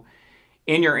ratio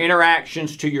in your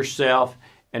interactions to yourself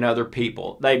and other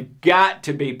people. They've got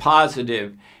to be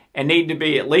positive and need to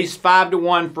be at least 5 to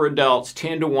 1 for adults,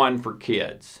 10 to 1 for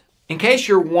kids. In case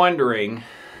you're wondering,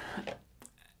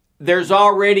 there's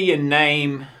already a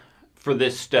name for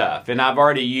this stuff, and I've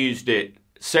already used it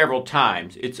several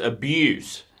times. It's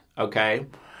abuse, okay?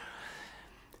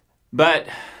 But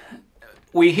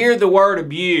we hear the word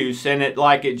abuse, and it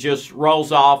just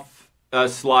rolls off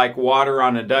us like water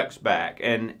on a duck's back.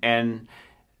 And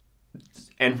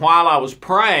while I was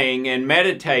praying and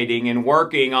meditating and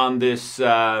working on this,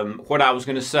 what I was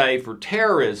going to say for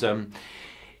terrorism,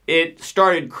 it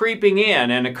started creeping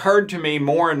in and occurred to me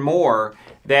more and more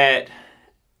that,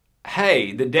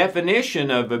 hey, the definition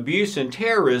of abuse and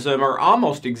terrorism are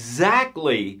almost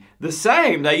exactly the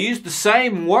same. They use the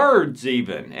same words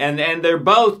even, and they're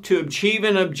both to achieve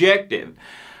an objective.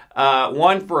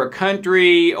 One for a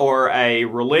country or a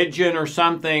religion or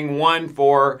something, one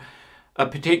for a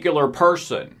particular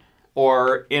person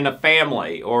or in a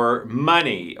family or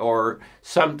money or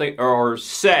something, or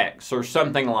sex or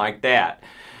something like that.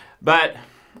 But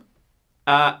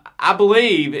I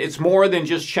believe it's more than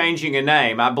just changing a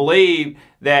name. I believe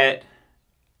that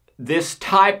this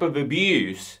type of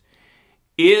abuse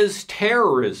is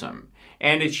terrorism,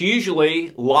 and it's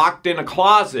usually locked in a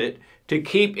closet to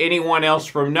keep anyone else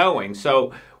from knowing.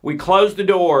 So we close the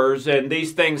doors and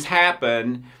these things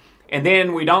happen, and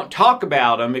then we don't talk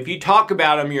about them. If you talk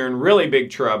about them, you're in really big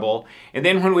trouble. And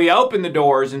then when we open the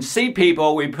doors and see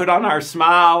people, we put on our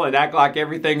smile and act like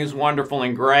everything is wonderful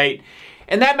and great.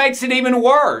 And that makes it even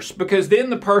worse, because then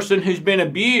the person who's been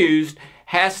abused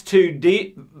has to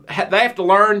they have to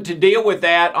learn to deal with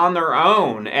that on their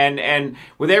own, and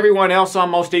with everyone else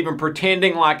almost even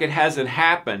pretending like it hasn't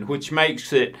happened, which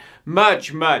makes it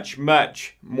much, much,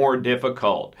 much more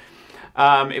difficult.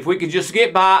 If we could just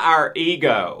get by our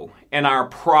ego and our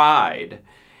pride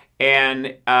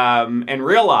and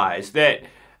realize that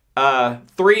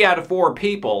 3 out of 4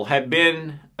 people have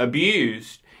been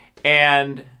abused,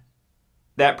 and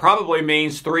that probably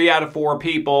means 3 out of 4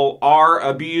 people are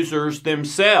abusers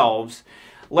themselves.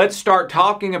 Let's start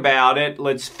talking about it.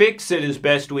 Let's fix it as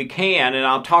best we can. And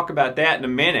I'll talk about that in a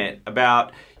minute.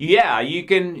 About, yeah, you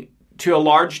can, to a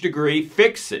large degree,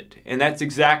 fix it. And that's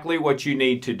exactly what you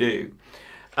need to do.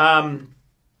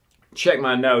 Check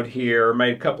my note here.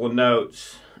 Made a couple of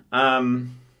notes.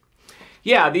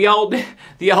 Yeah, the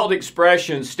old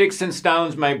expression, sticks and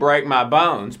stones may break my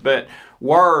bones, but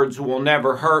words will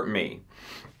never hurt me.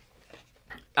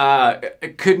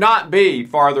 It could not be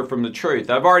farther from the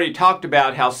truth. I've already talked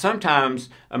about how sometimes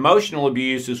emotional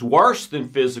abuse is worse than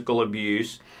physical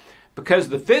abuse, because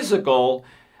the physical,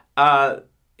 the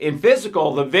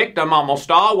victim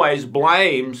almost always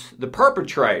blames the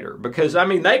perpetrator, because,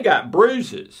 they got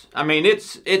bruises.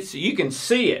 It's you can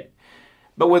see it.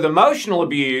 But with emotional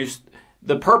abuse,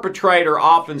 the perpetrator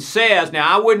often says, now,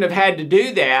 I wouldn't have had to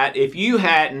do that if you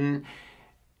hadn't.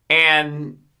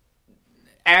 And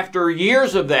after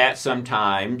years of that,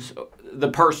 sometimes the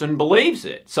person believes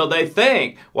it. So they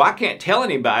think, well, I can't tell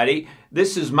anybody.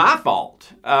 This is my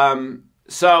fault.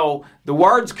 So the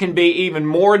words can be even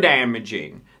more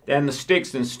damaging than the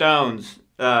sticks and stones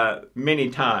many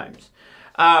times.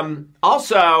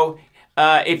 Also,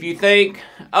 if you think,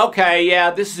 okay,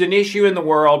 yeah, this is an issue in the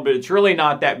world, but it's really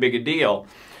not that big a deal.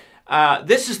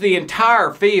 This is the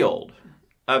entire field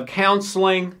of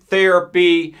counseling,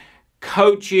 therapy,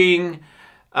 coaching,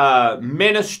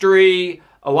 ministry,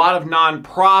 a lot of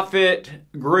nonprofit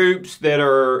groups that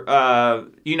are,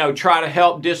 try to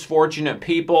help disfortunate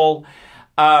people.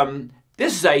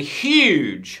 This is a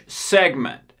huge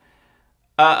segment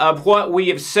of what we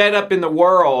have set up in the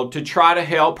world to try to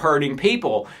help hurting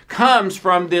people comes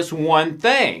from this one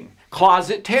thing,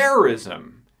 closet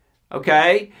terrorism.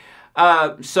 Okay?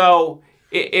 So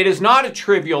it is not a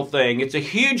trivial thing. It's a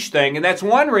huge thing. And that's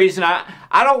one reason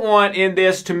I don't want in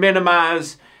this to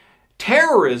minimize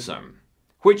terrorism,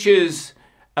 which is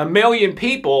 1 million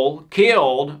people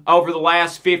killed over the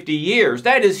last 50 years.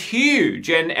 That is huge,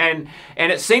 and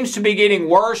it seems to be getting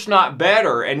worse, not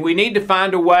better, and we need to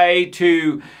find a way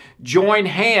to join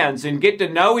hands and get to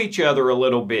know each other a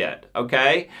little bit,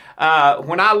 okay?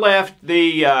 When I left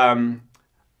the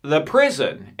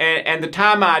prison and the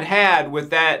time I'd had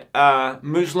with that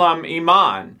Muslim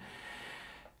imam,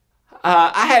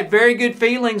 I had very good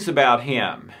feelings about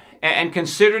him and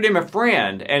considered him a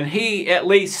friend, and he at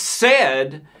least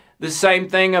said the same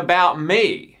thing about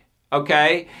me,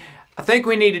 okay? I think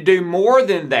we need to do more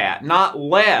than that, not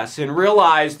less, and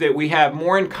realize that we have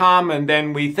more in common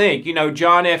than we think. You know,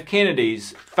 John F.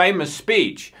 Kennedy's famous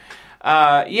speech,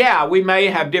 yeah, we may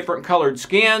have different colored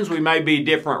skins, we may be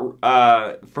different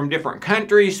from different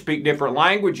countries, speak different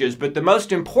languages, but the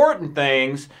most important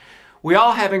things we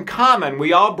all have in common.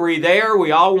 We all breathe air,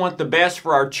 we all want the best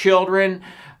for our children.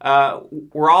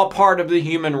 We're all part of the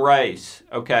human race,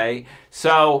 okay?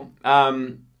 So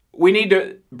we need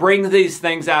to bring these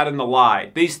things out in the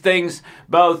light. These things,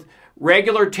 both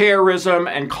regular terrorism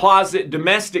and closet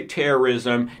domestic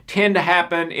terrorism, tend to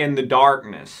happen in the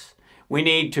darkness. We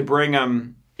need to bring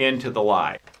them into the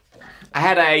light. I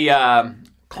had a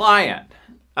client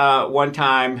one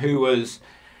time who was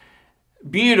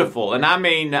beautiful, and I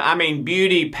mean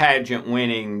beauty pageant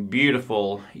winning,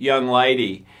 beautiful young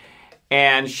lady.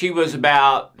 And she was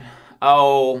about,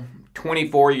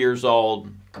 24 years old.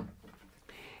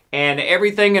 And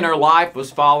everything in her life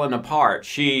was falling apart.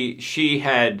 She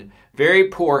had very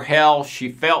poor health.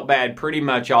 She felt bad pretty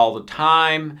much all the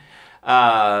time.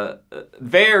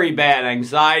 Very bad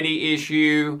anxiety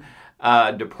issue,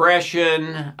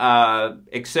 depression,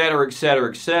 et cetera, et cetera,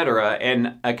 et cetera.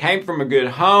 And I came from a good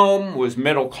home, was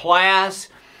middle class.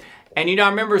 And, I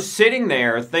remember sitting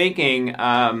there thinking,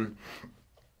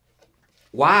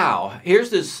 wow, here's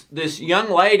this young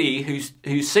lady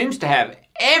who seems to have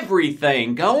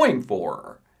everything going for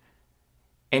her,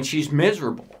 and she's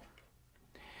miserable.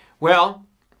 Well,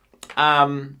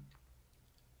 while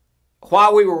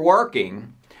we were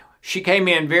working, she came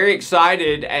in very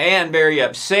excited and very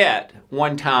upset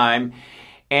one time,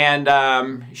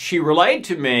 and she relayed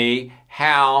to me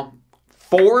how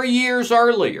 4 years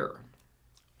earlier,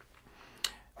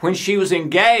 when she was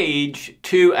engaged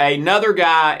to another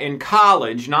guy in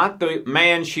college, not the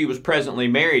man she was presently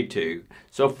married to.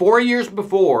 So 4 years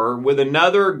before, with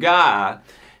another guy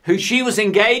who she was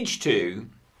engaged to,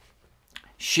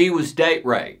 she was date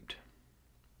raped.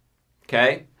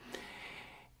 Okay?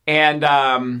 And,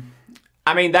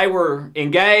 they were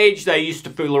engaged. They used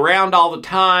to fool around all the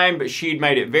time, but she'd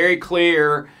made it very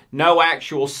clear, no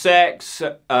actual sex,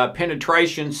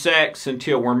 penetration sex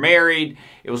until we're married.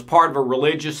 It was part of a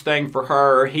religious thing for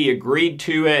her. He agreed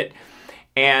to it.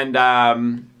 And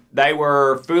they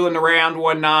were fooling around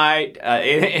one night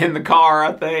in the car,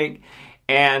 I think.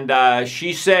 And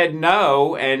she said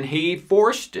no, and he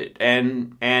forced it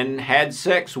and had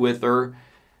sex with her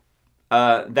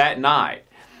that night.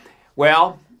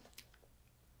 Well,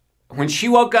 when she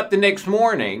woke up the next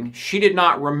morning, she did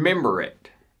not remember it.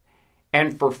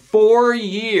 And for 4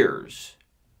 years,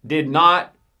 did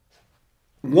not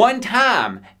one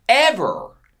time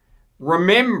ever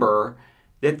remember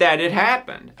that had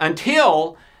happened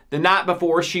until the night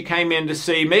before she came in to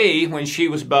see me, when she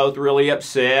was both really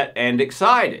upset and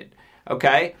excited.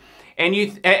 Okay? And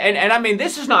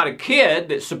this is not a kid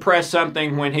that suppressed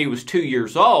something when he was 2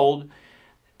 years old.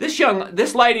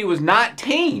 This lady was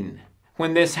 19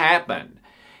 when this happened.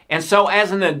 And so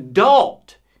as an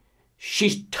adult,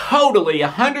 she's totally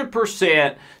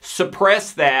 100%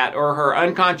 suppressed that, or her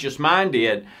unconscious mind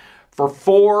did, for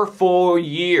 4 full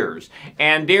years.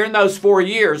 And during those 4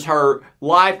 years, her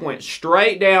life went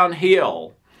straight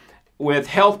downhill with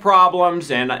health problems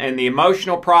and the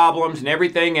emotional problems and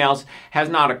everything else, has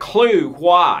not a clue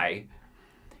why.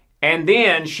 And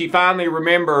then she finally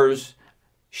remembers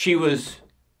she was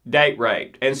date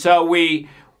raped. And so we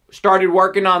started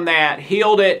working on that,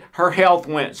 healed it. Her health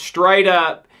went straight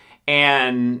up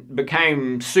and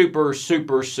became super,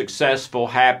 super successful,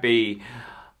 happy,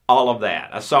 all of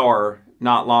that. I saw her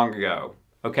not long ago,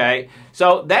 okay?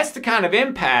 So that's the kind of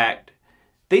impact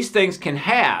these things can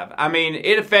have.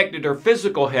 It affected her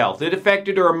physical health. It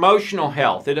affected her emotional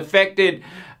health. It affected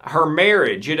her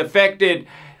marriage. It affected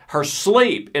her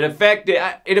sleep. It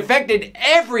affected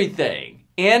everything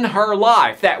in her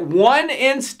life. That one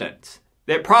instance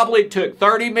that probably took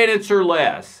 30 minutes or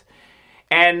less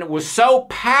and was so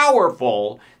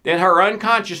powerful that her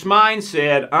unconscious mind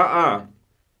said,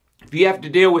 if you have to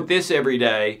deal with this every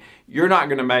day, you're not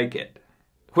going to make it.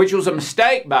 Which was a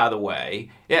mistake, by the way.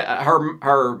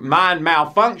 Her mind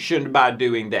malfunctioned by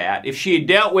doing that. If she had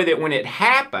dealt with it when it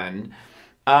happened,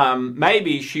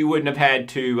 maybe she wouldn't have had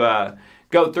to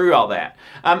go through all that.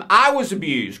 I was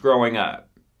abused growing up,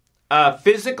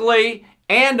 physically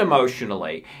and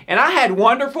emotionally, and I had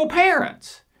wonderful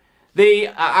parents.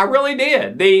 I really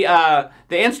did. The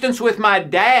instance with my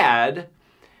dad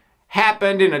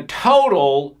happened in a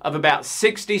total of about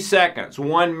 60 seconds,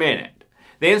 1 minute.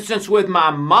 The instance with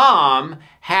my mom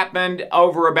happened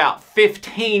over about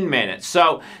 15 minutes.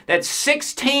 So that's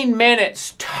 16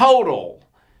 minutes total.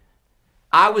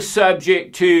 I was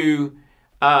subject to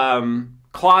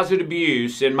closet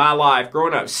abuse in my life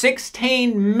growing up.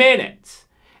 16 minutes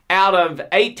out of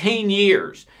 18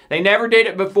 years. They never did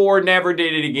it before, never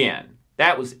did it again.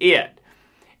 That was it.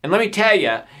 And let me tell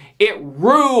you, it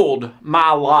ruled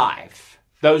my life,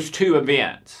 those two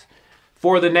events,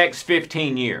 for the next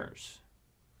 15 years.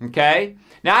 Okay?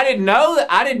 Now I didn't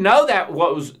know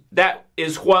that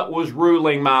is what was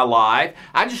ruling my life.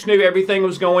 I just knew everything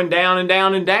was going down and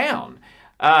down and down.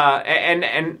 When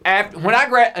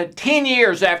I 10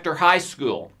 years after high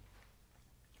school,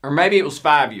 or maybe it was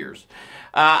 5 years,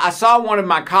 I saw one of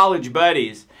my college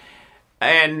buddies,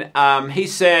 and he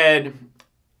said,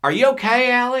 "Are you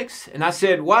okay, Alex?" And I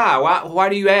said, "Why? Why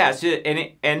do you ask?"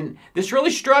 And this really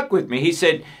struck with me. He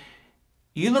said,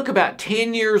 "You look about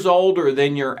 10 years older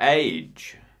than your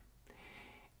age."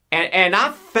 And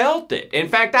I felt it. In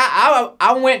fact,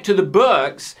 I went to the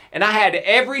books and I had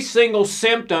every single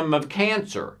symptom of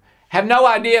cancer. Have no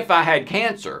idea if I had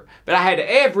cancer, but I had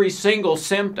every single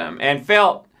symptom and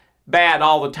felt bad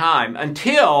all the time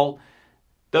until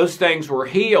those things were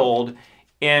healed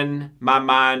in my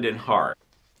mind and heart.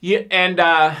 Yeah, and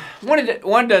wanted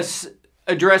to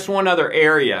address one other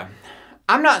area.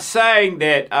 I'm not saying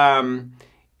that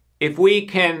if we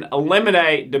can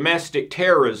eliminate domestic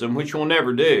terrorism, which we'll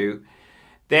never do,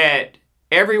 that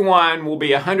everyone will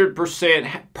be 100%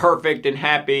 perfect and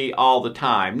happy all the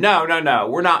time. No.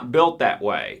 We're not built that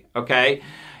way, okay?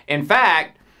 In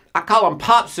fact, I call them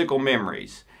popsicle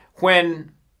memories.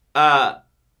 When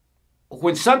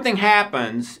something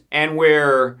happens and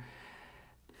we're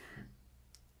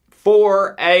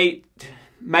 4, 8,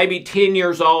 maybe 10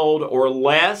 years old or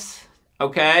less,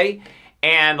 okay,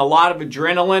 and a lot of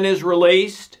adrenaline is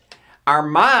released, our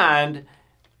mind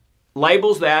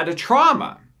labels that a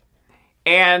trauma.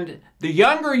 And the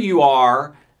younger you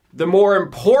are, the more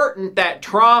important that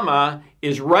trauma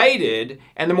is rated,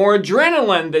 and the more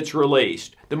adrenaline that's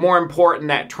released, the more important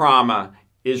that trauma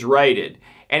is rated.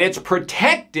 And it's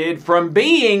protected from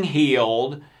being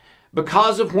healed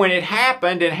because of when it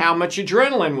happened and how much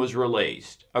adrenaline was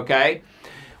released, okay?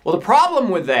 Well, the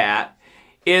problem with that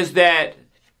is that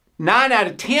 9 out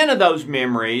of 10 of those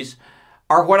memories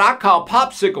are what I call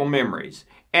popsicle memories.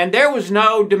 And there was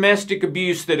no domestic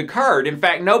abuse that occurred. In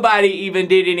fact, nobody even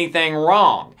did anything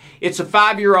wrong. It's a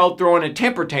 5-year-old throwing a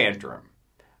temper tantrum,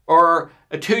 or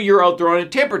a 2-year-old throwing a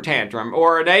temper tantrum,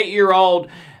 or an 8-year-old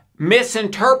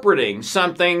misinterpreting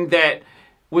something that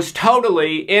was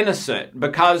totally innocent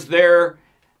because they're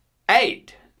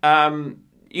 8, and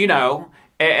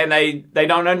they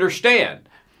don't understand,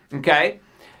 okay?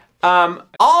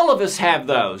 All of us have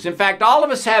those. In fact, all of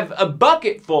us have a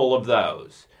bucket full of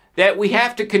those that we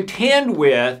have to contend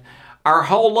with our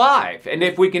whole life. And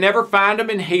if we can ever find them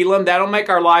and heal them, that'll make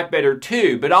our life better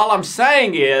too. But all I'm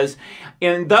saying is,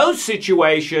 in those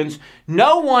situations,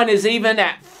 no one is even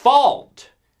at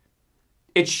fault.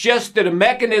 It's just that a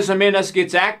mechanism in us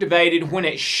gets activated when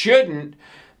it shouldn't,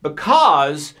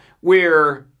 because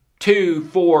we're 2,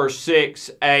 4,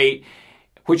 6, 8,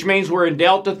 which means we're in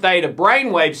delta theta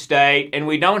brainwave state, and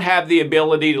we don't have the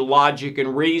ability to logic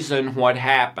and reason what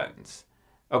happens.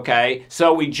 Okay,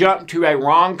 so we jump to a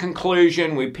wrong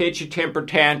conclusion, we pitch a temper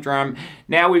tantrum,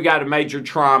 now we've got a major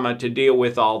trauma to deal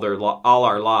with all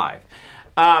our life.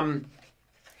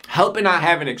 Hope and I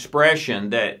have an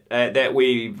expression that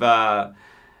we've,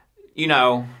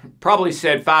 probably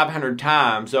said 500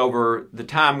 times over the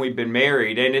time we've been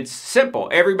married, and it's simple.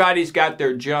 Everybody's got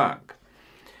their junk.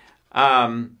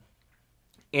 In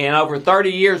over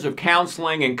 30 years of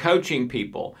counseling and coaching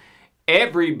people,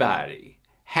 everybody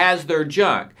has their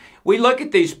junk. We look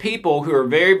at these people who are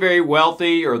very, very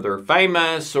wealthy, or they're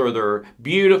famous, or they're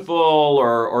beautiful,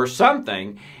 or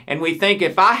something, and we think,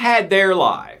 if I had their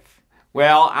life,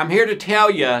 well, I'm here to tell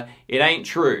you it ain't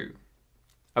true.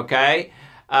 Okay?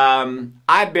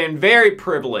 I've been very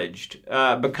privileged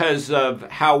because of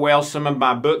how well some of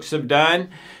my books have done,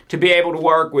 to be able to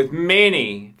work with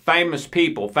many famous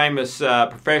people, famous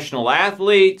professional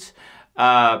athletes,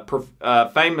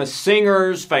 famous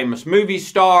singers, famous movie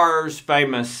stars,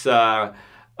 famous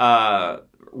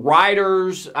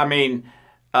writers. I mean,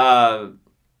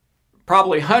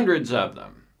 probably hundreds of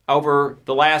them over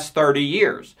the last 30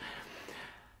 years.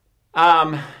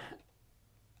 On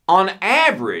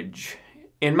average,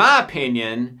 in my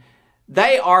opinion,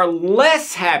 they are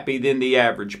less happy than the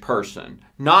average person,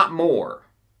 not more.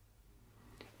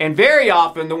 And very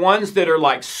often, the ones that are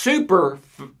like super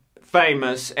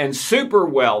famous and super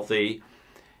wealthy,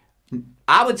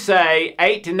 I would say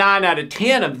 8 to 9 out of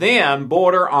 10 of them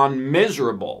border on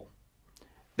miserable.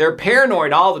 They're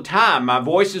paranoid all the time. My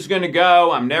voice is going to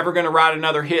go. I'm never going to write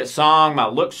another hit song. My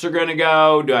looks are going to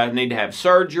go. Do I need to have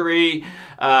surgery?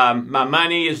 My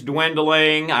money is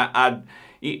dwindling.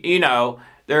 They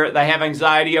have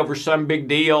anxiety over some big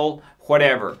deal,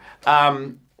 whatever.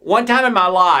 One time in my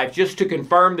life, just to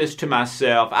confirm this to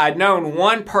myself, I'd known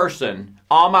one person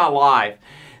all my life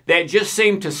that just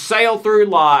seemed to sail through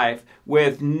life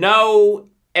with no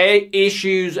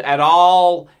issues at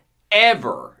all,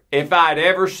 ever, if I'd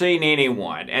ever seen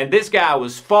anyone. And this guy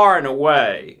was far and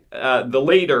away the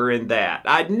leader in that.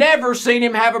 I'd never seen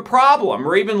him have a problem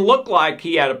or even look like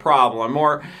he had a problem.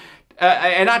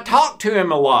 And I talked to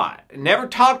him a lot. Never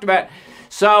talked about it.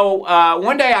 So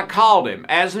one day I called him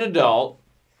as an adult,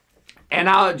 and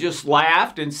I just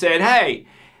laughed and said, "Hey,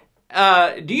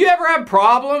 do you ever have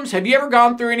problems? Have you ever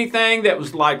gone through anything that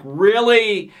was like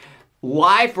really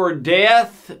life or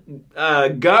death,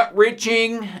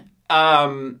 gut-wrenching,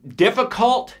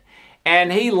 difficult?"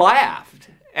 And he laughed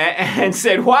and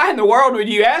said, "Why in the world would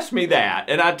you ask me that?"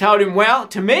 And I told him, "Well,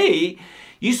 to me,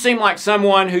 you seem like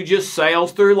someone who just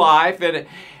sails through life." And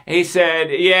he said,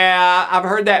 "Yeah, I've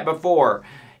heard that before."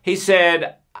 He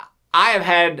said, "I have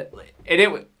had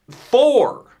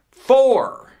four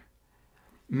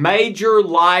major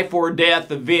life or death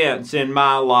events in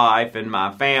my life and my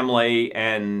family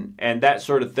and that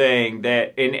sort of thing,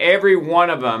 that in every one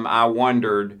of them I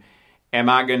wondered, am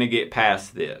I going to get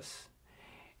past this?"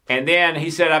 And then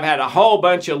he said, "I've had a whole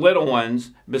bunch of little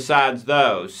ones besides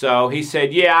those." So he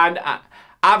said, "Yeah,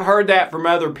 I've heard that from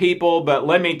other people, but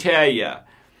let me tell you,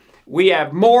 we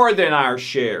have more than our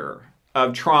share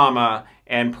of trauma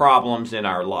and problems in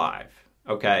our life."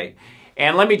 Okay?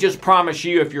 And let me just promise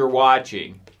you, if you're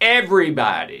watching,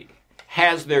 everybody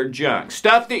has their junk.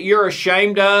 Stuff that you're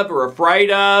ashamed of or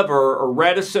afraid of or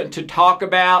reticent to talk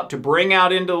about, to bring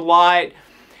out into the light.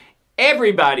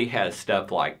 Everybody has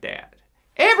stuff like that.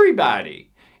 Everybody.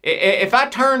 If I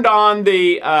turned on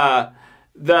the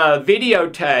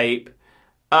videotape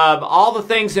of all the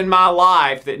things in my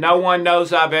life that no one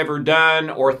knows I've ever done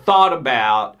or thought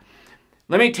about,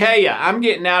 let me tell you, I'm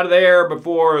getting out of there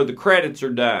before the credits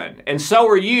are done. And so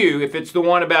are you, if it's the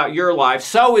one about your life.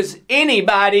 So is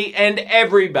anybody and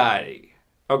everybody.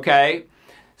 Okay?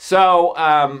 So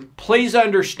please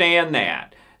understand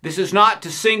that. This is not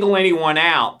to single anyone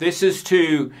out. This is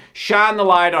to shine the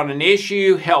light on an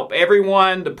issue, help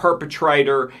everyone, the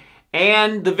perpetrator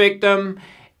and the victim,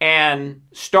 and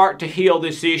start to heal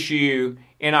this issue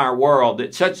in our world.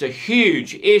 It's such a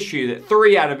huge issue that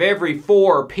 3 out of every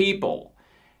 4 people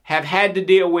have had to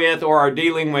deal with or are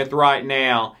dealing with right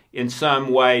now in some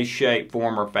way, shape,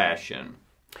 form, or fashion.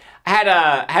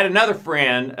 I had another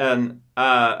friend,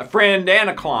 a friend and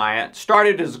a client,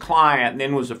 started as a client and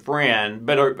then was a friend,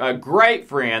 but a great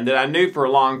friend that I knew for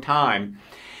a long time.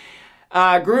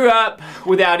 Grew up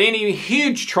without any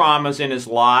huge traumas in his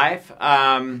life.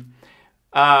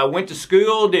 Went to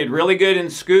school, did really good in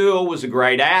school, was a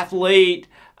great athlete,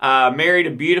 married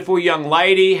a beautiful young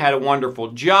lady, had a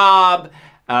wonderful job,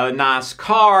 a nice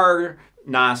car,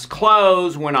 nice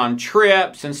clothes, went on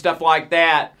trips and stuff like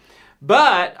that.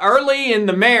 But early in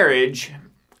the marriage,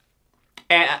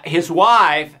 his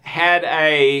wife had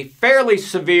a fairly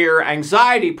severe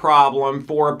anxiety problem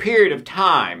for a period of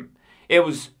time. It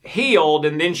was healed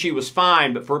and then she was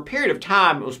fine, but for a period of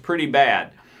time it was pretty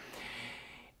bad.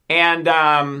 And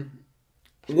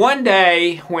one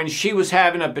day when she was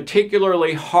having a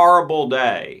particularly horrible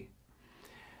day,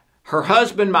 her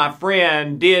husband, my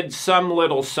friend, did some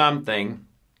little something.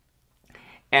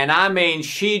 And I mean,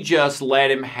 she just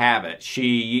let him have it.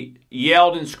 She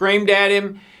yelled and screamed at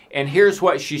him. And here's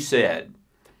what she said: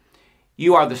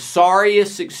 "You are the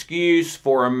sorriest excuse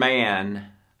for a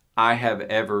man I have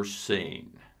ever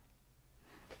seen."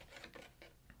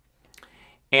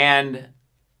 And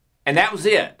that was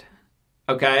it.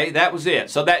 Okay, that was it.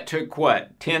 So that took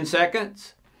what, 10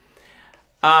 seconds?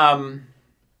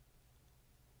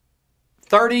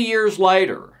 30 years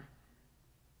later,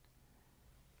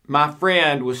 my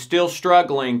friend was still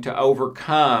struggling to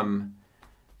overcome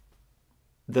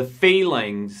the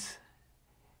feelings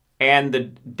and the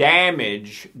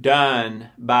damage done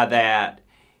by that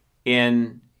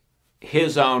in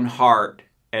his own heart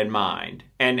and mind,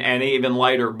 and even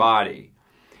later body.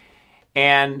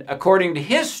 And according to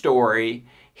his story,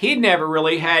 he'd never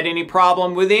really had any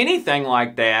problem with anything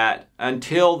like that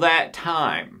until that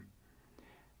time.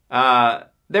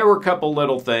 There were a couple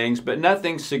little things, but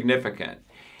nothing significant.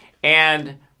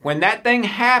 And when that thing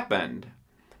happened,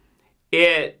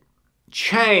 it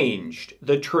changed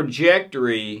the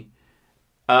trajectory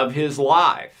of his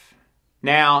life.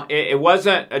 Now, it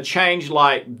wasn't a change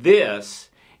like this.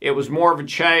 It was more of a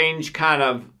change kind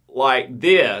of like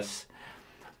this.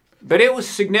 But it was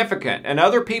significant, and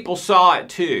other people saw it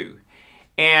too.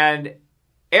 And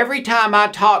every time I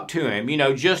talk to him,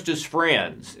 just as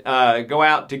friends, go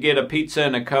out to get a pizza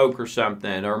and a Coke or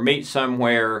something, or meet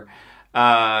somewhere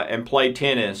and play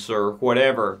tennis or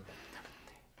whatever,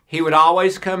 he would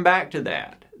always come back to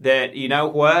that, you know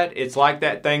what, it's like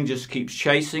that thing just keeps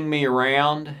chasing me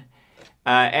around.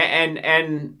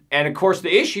 And of course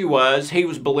the issue was he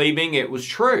was believing it was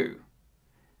true.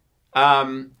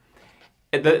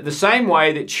 The same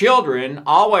way that children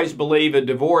always believe a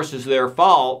divorce is their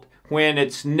fault when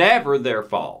it's never their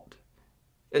fault.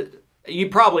 You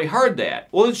probably heard that.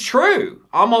 Well, it's true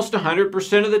almost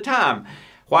 100% of the time.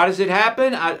 Why does it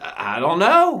happen? I don't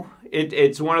know.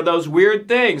 It's one of those weird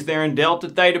things. They're in delta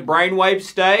theta brainwave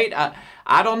state.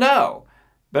 I don't know.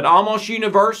 But almost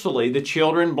universally, the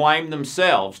children blame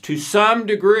themselves to some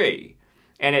degree,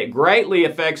 and it greatly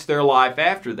affects their life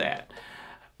after that.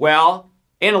 Well,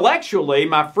 intellectually,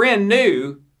 my friend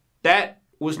knew that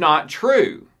was not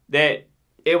true, that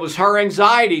it was her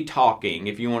anxiety talking,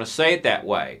 if you want to say it that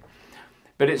way.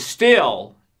 But it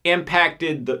still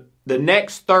impacted the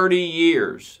next 30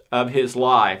 years of his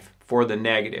life for the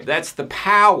negative. That's the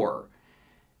power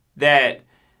that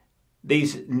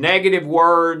these negative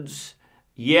words,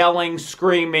 yelling,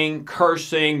 screaming,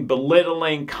 cursing,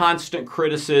 belittling, constant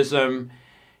criticism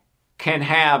can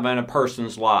have in a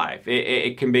person's life.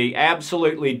 It can be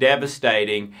absolutely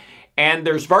devastating, and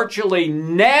there's virtually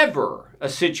never a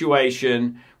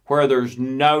situation where there's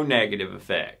no negative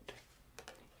effect.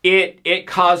 It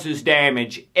causes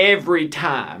damage every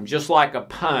time, just like a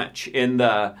punch in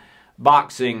the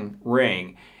boxing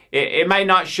ring. It may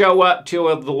not show up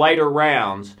till the later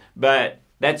rounds, but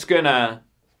that's gonna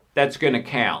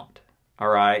count. All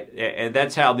right, and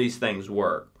that's how these things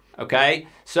work. Okay,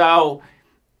 so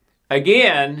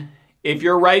again, if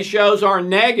your ratios are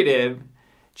negative,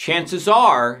 chances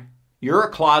are you're a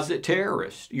closet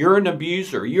terrorist. You're an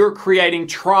abuser. You're creating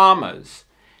traumas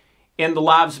in the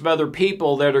lives of other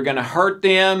people that are going to hurt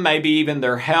them, maybe even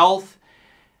their health,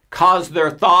 cause their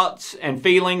thoughts and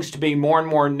feelings to be more and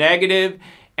more negative,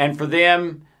 and for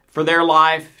their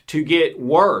life to get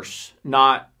worse,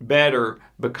 not better,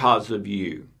 because of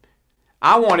you.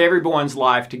 I want everyone's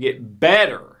life to get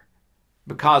better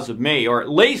because of me, or at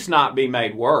least not be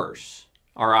made worse.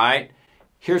 All right?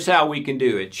 Here's how we can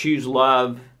do it. Choose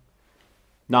love,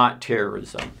 not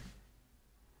terrorism.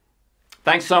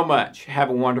 Thanks so much.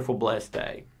 Have a wonderful, blessed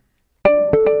day.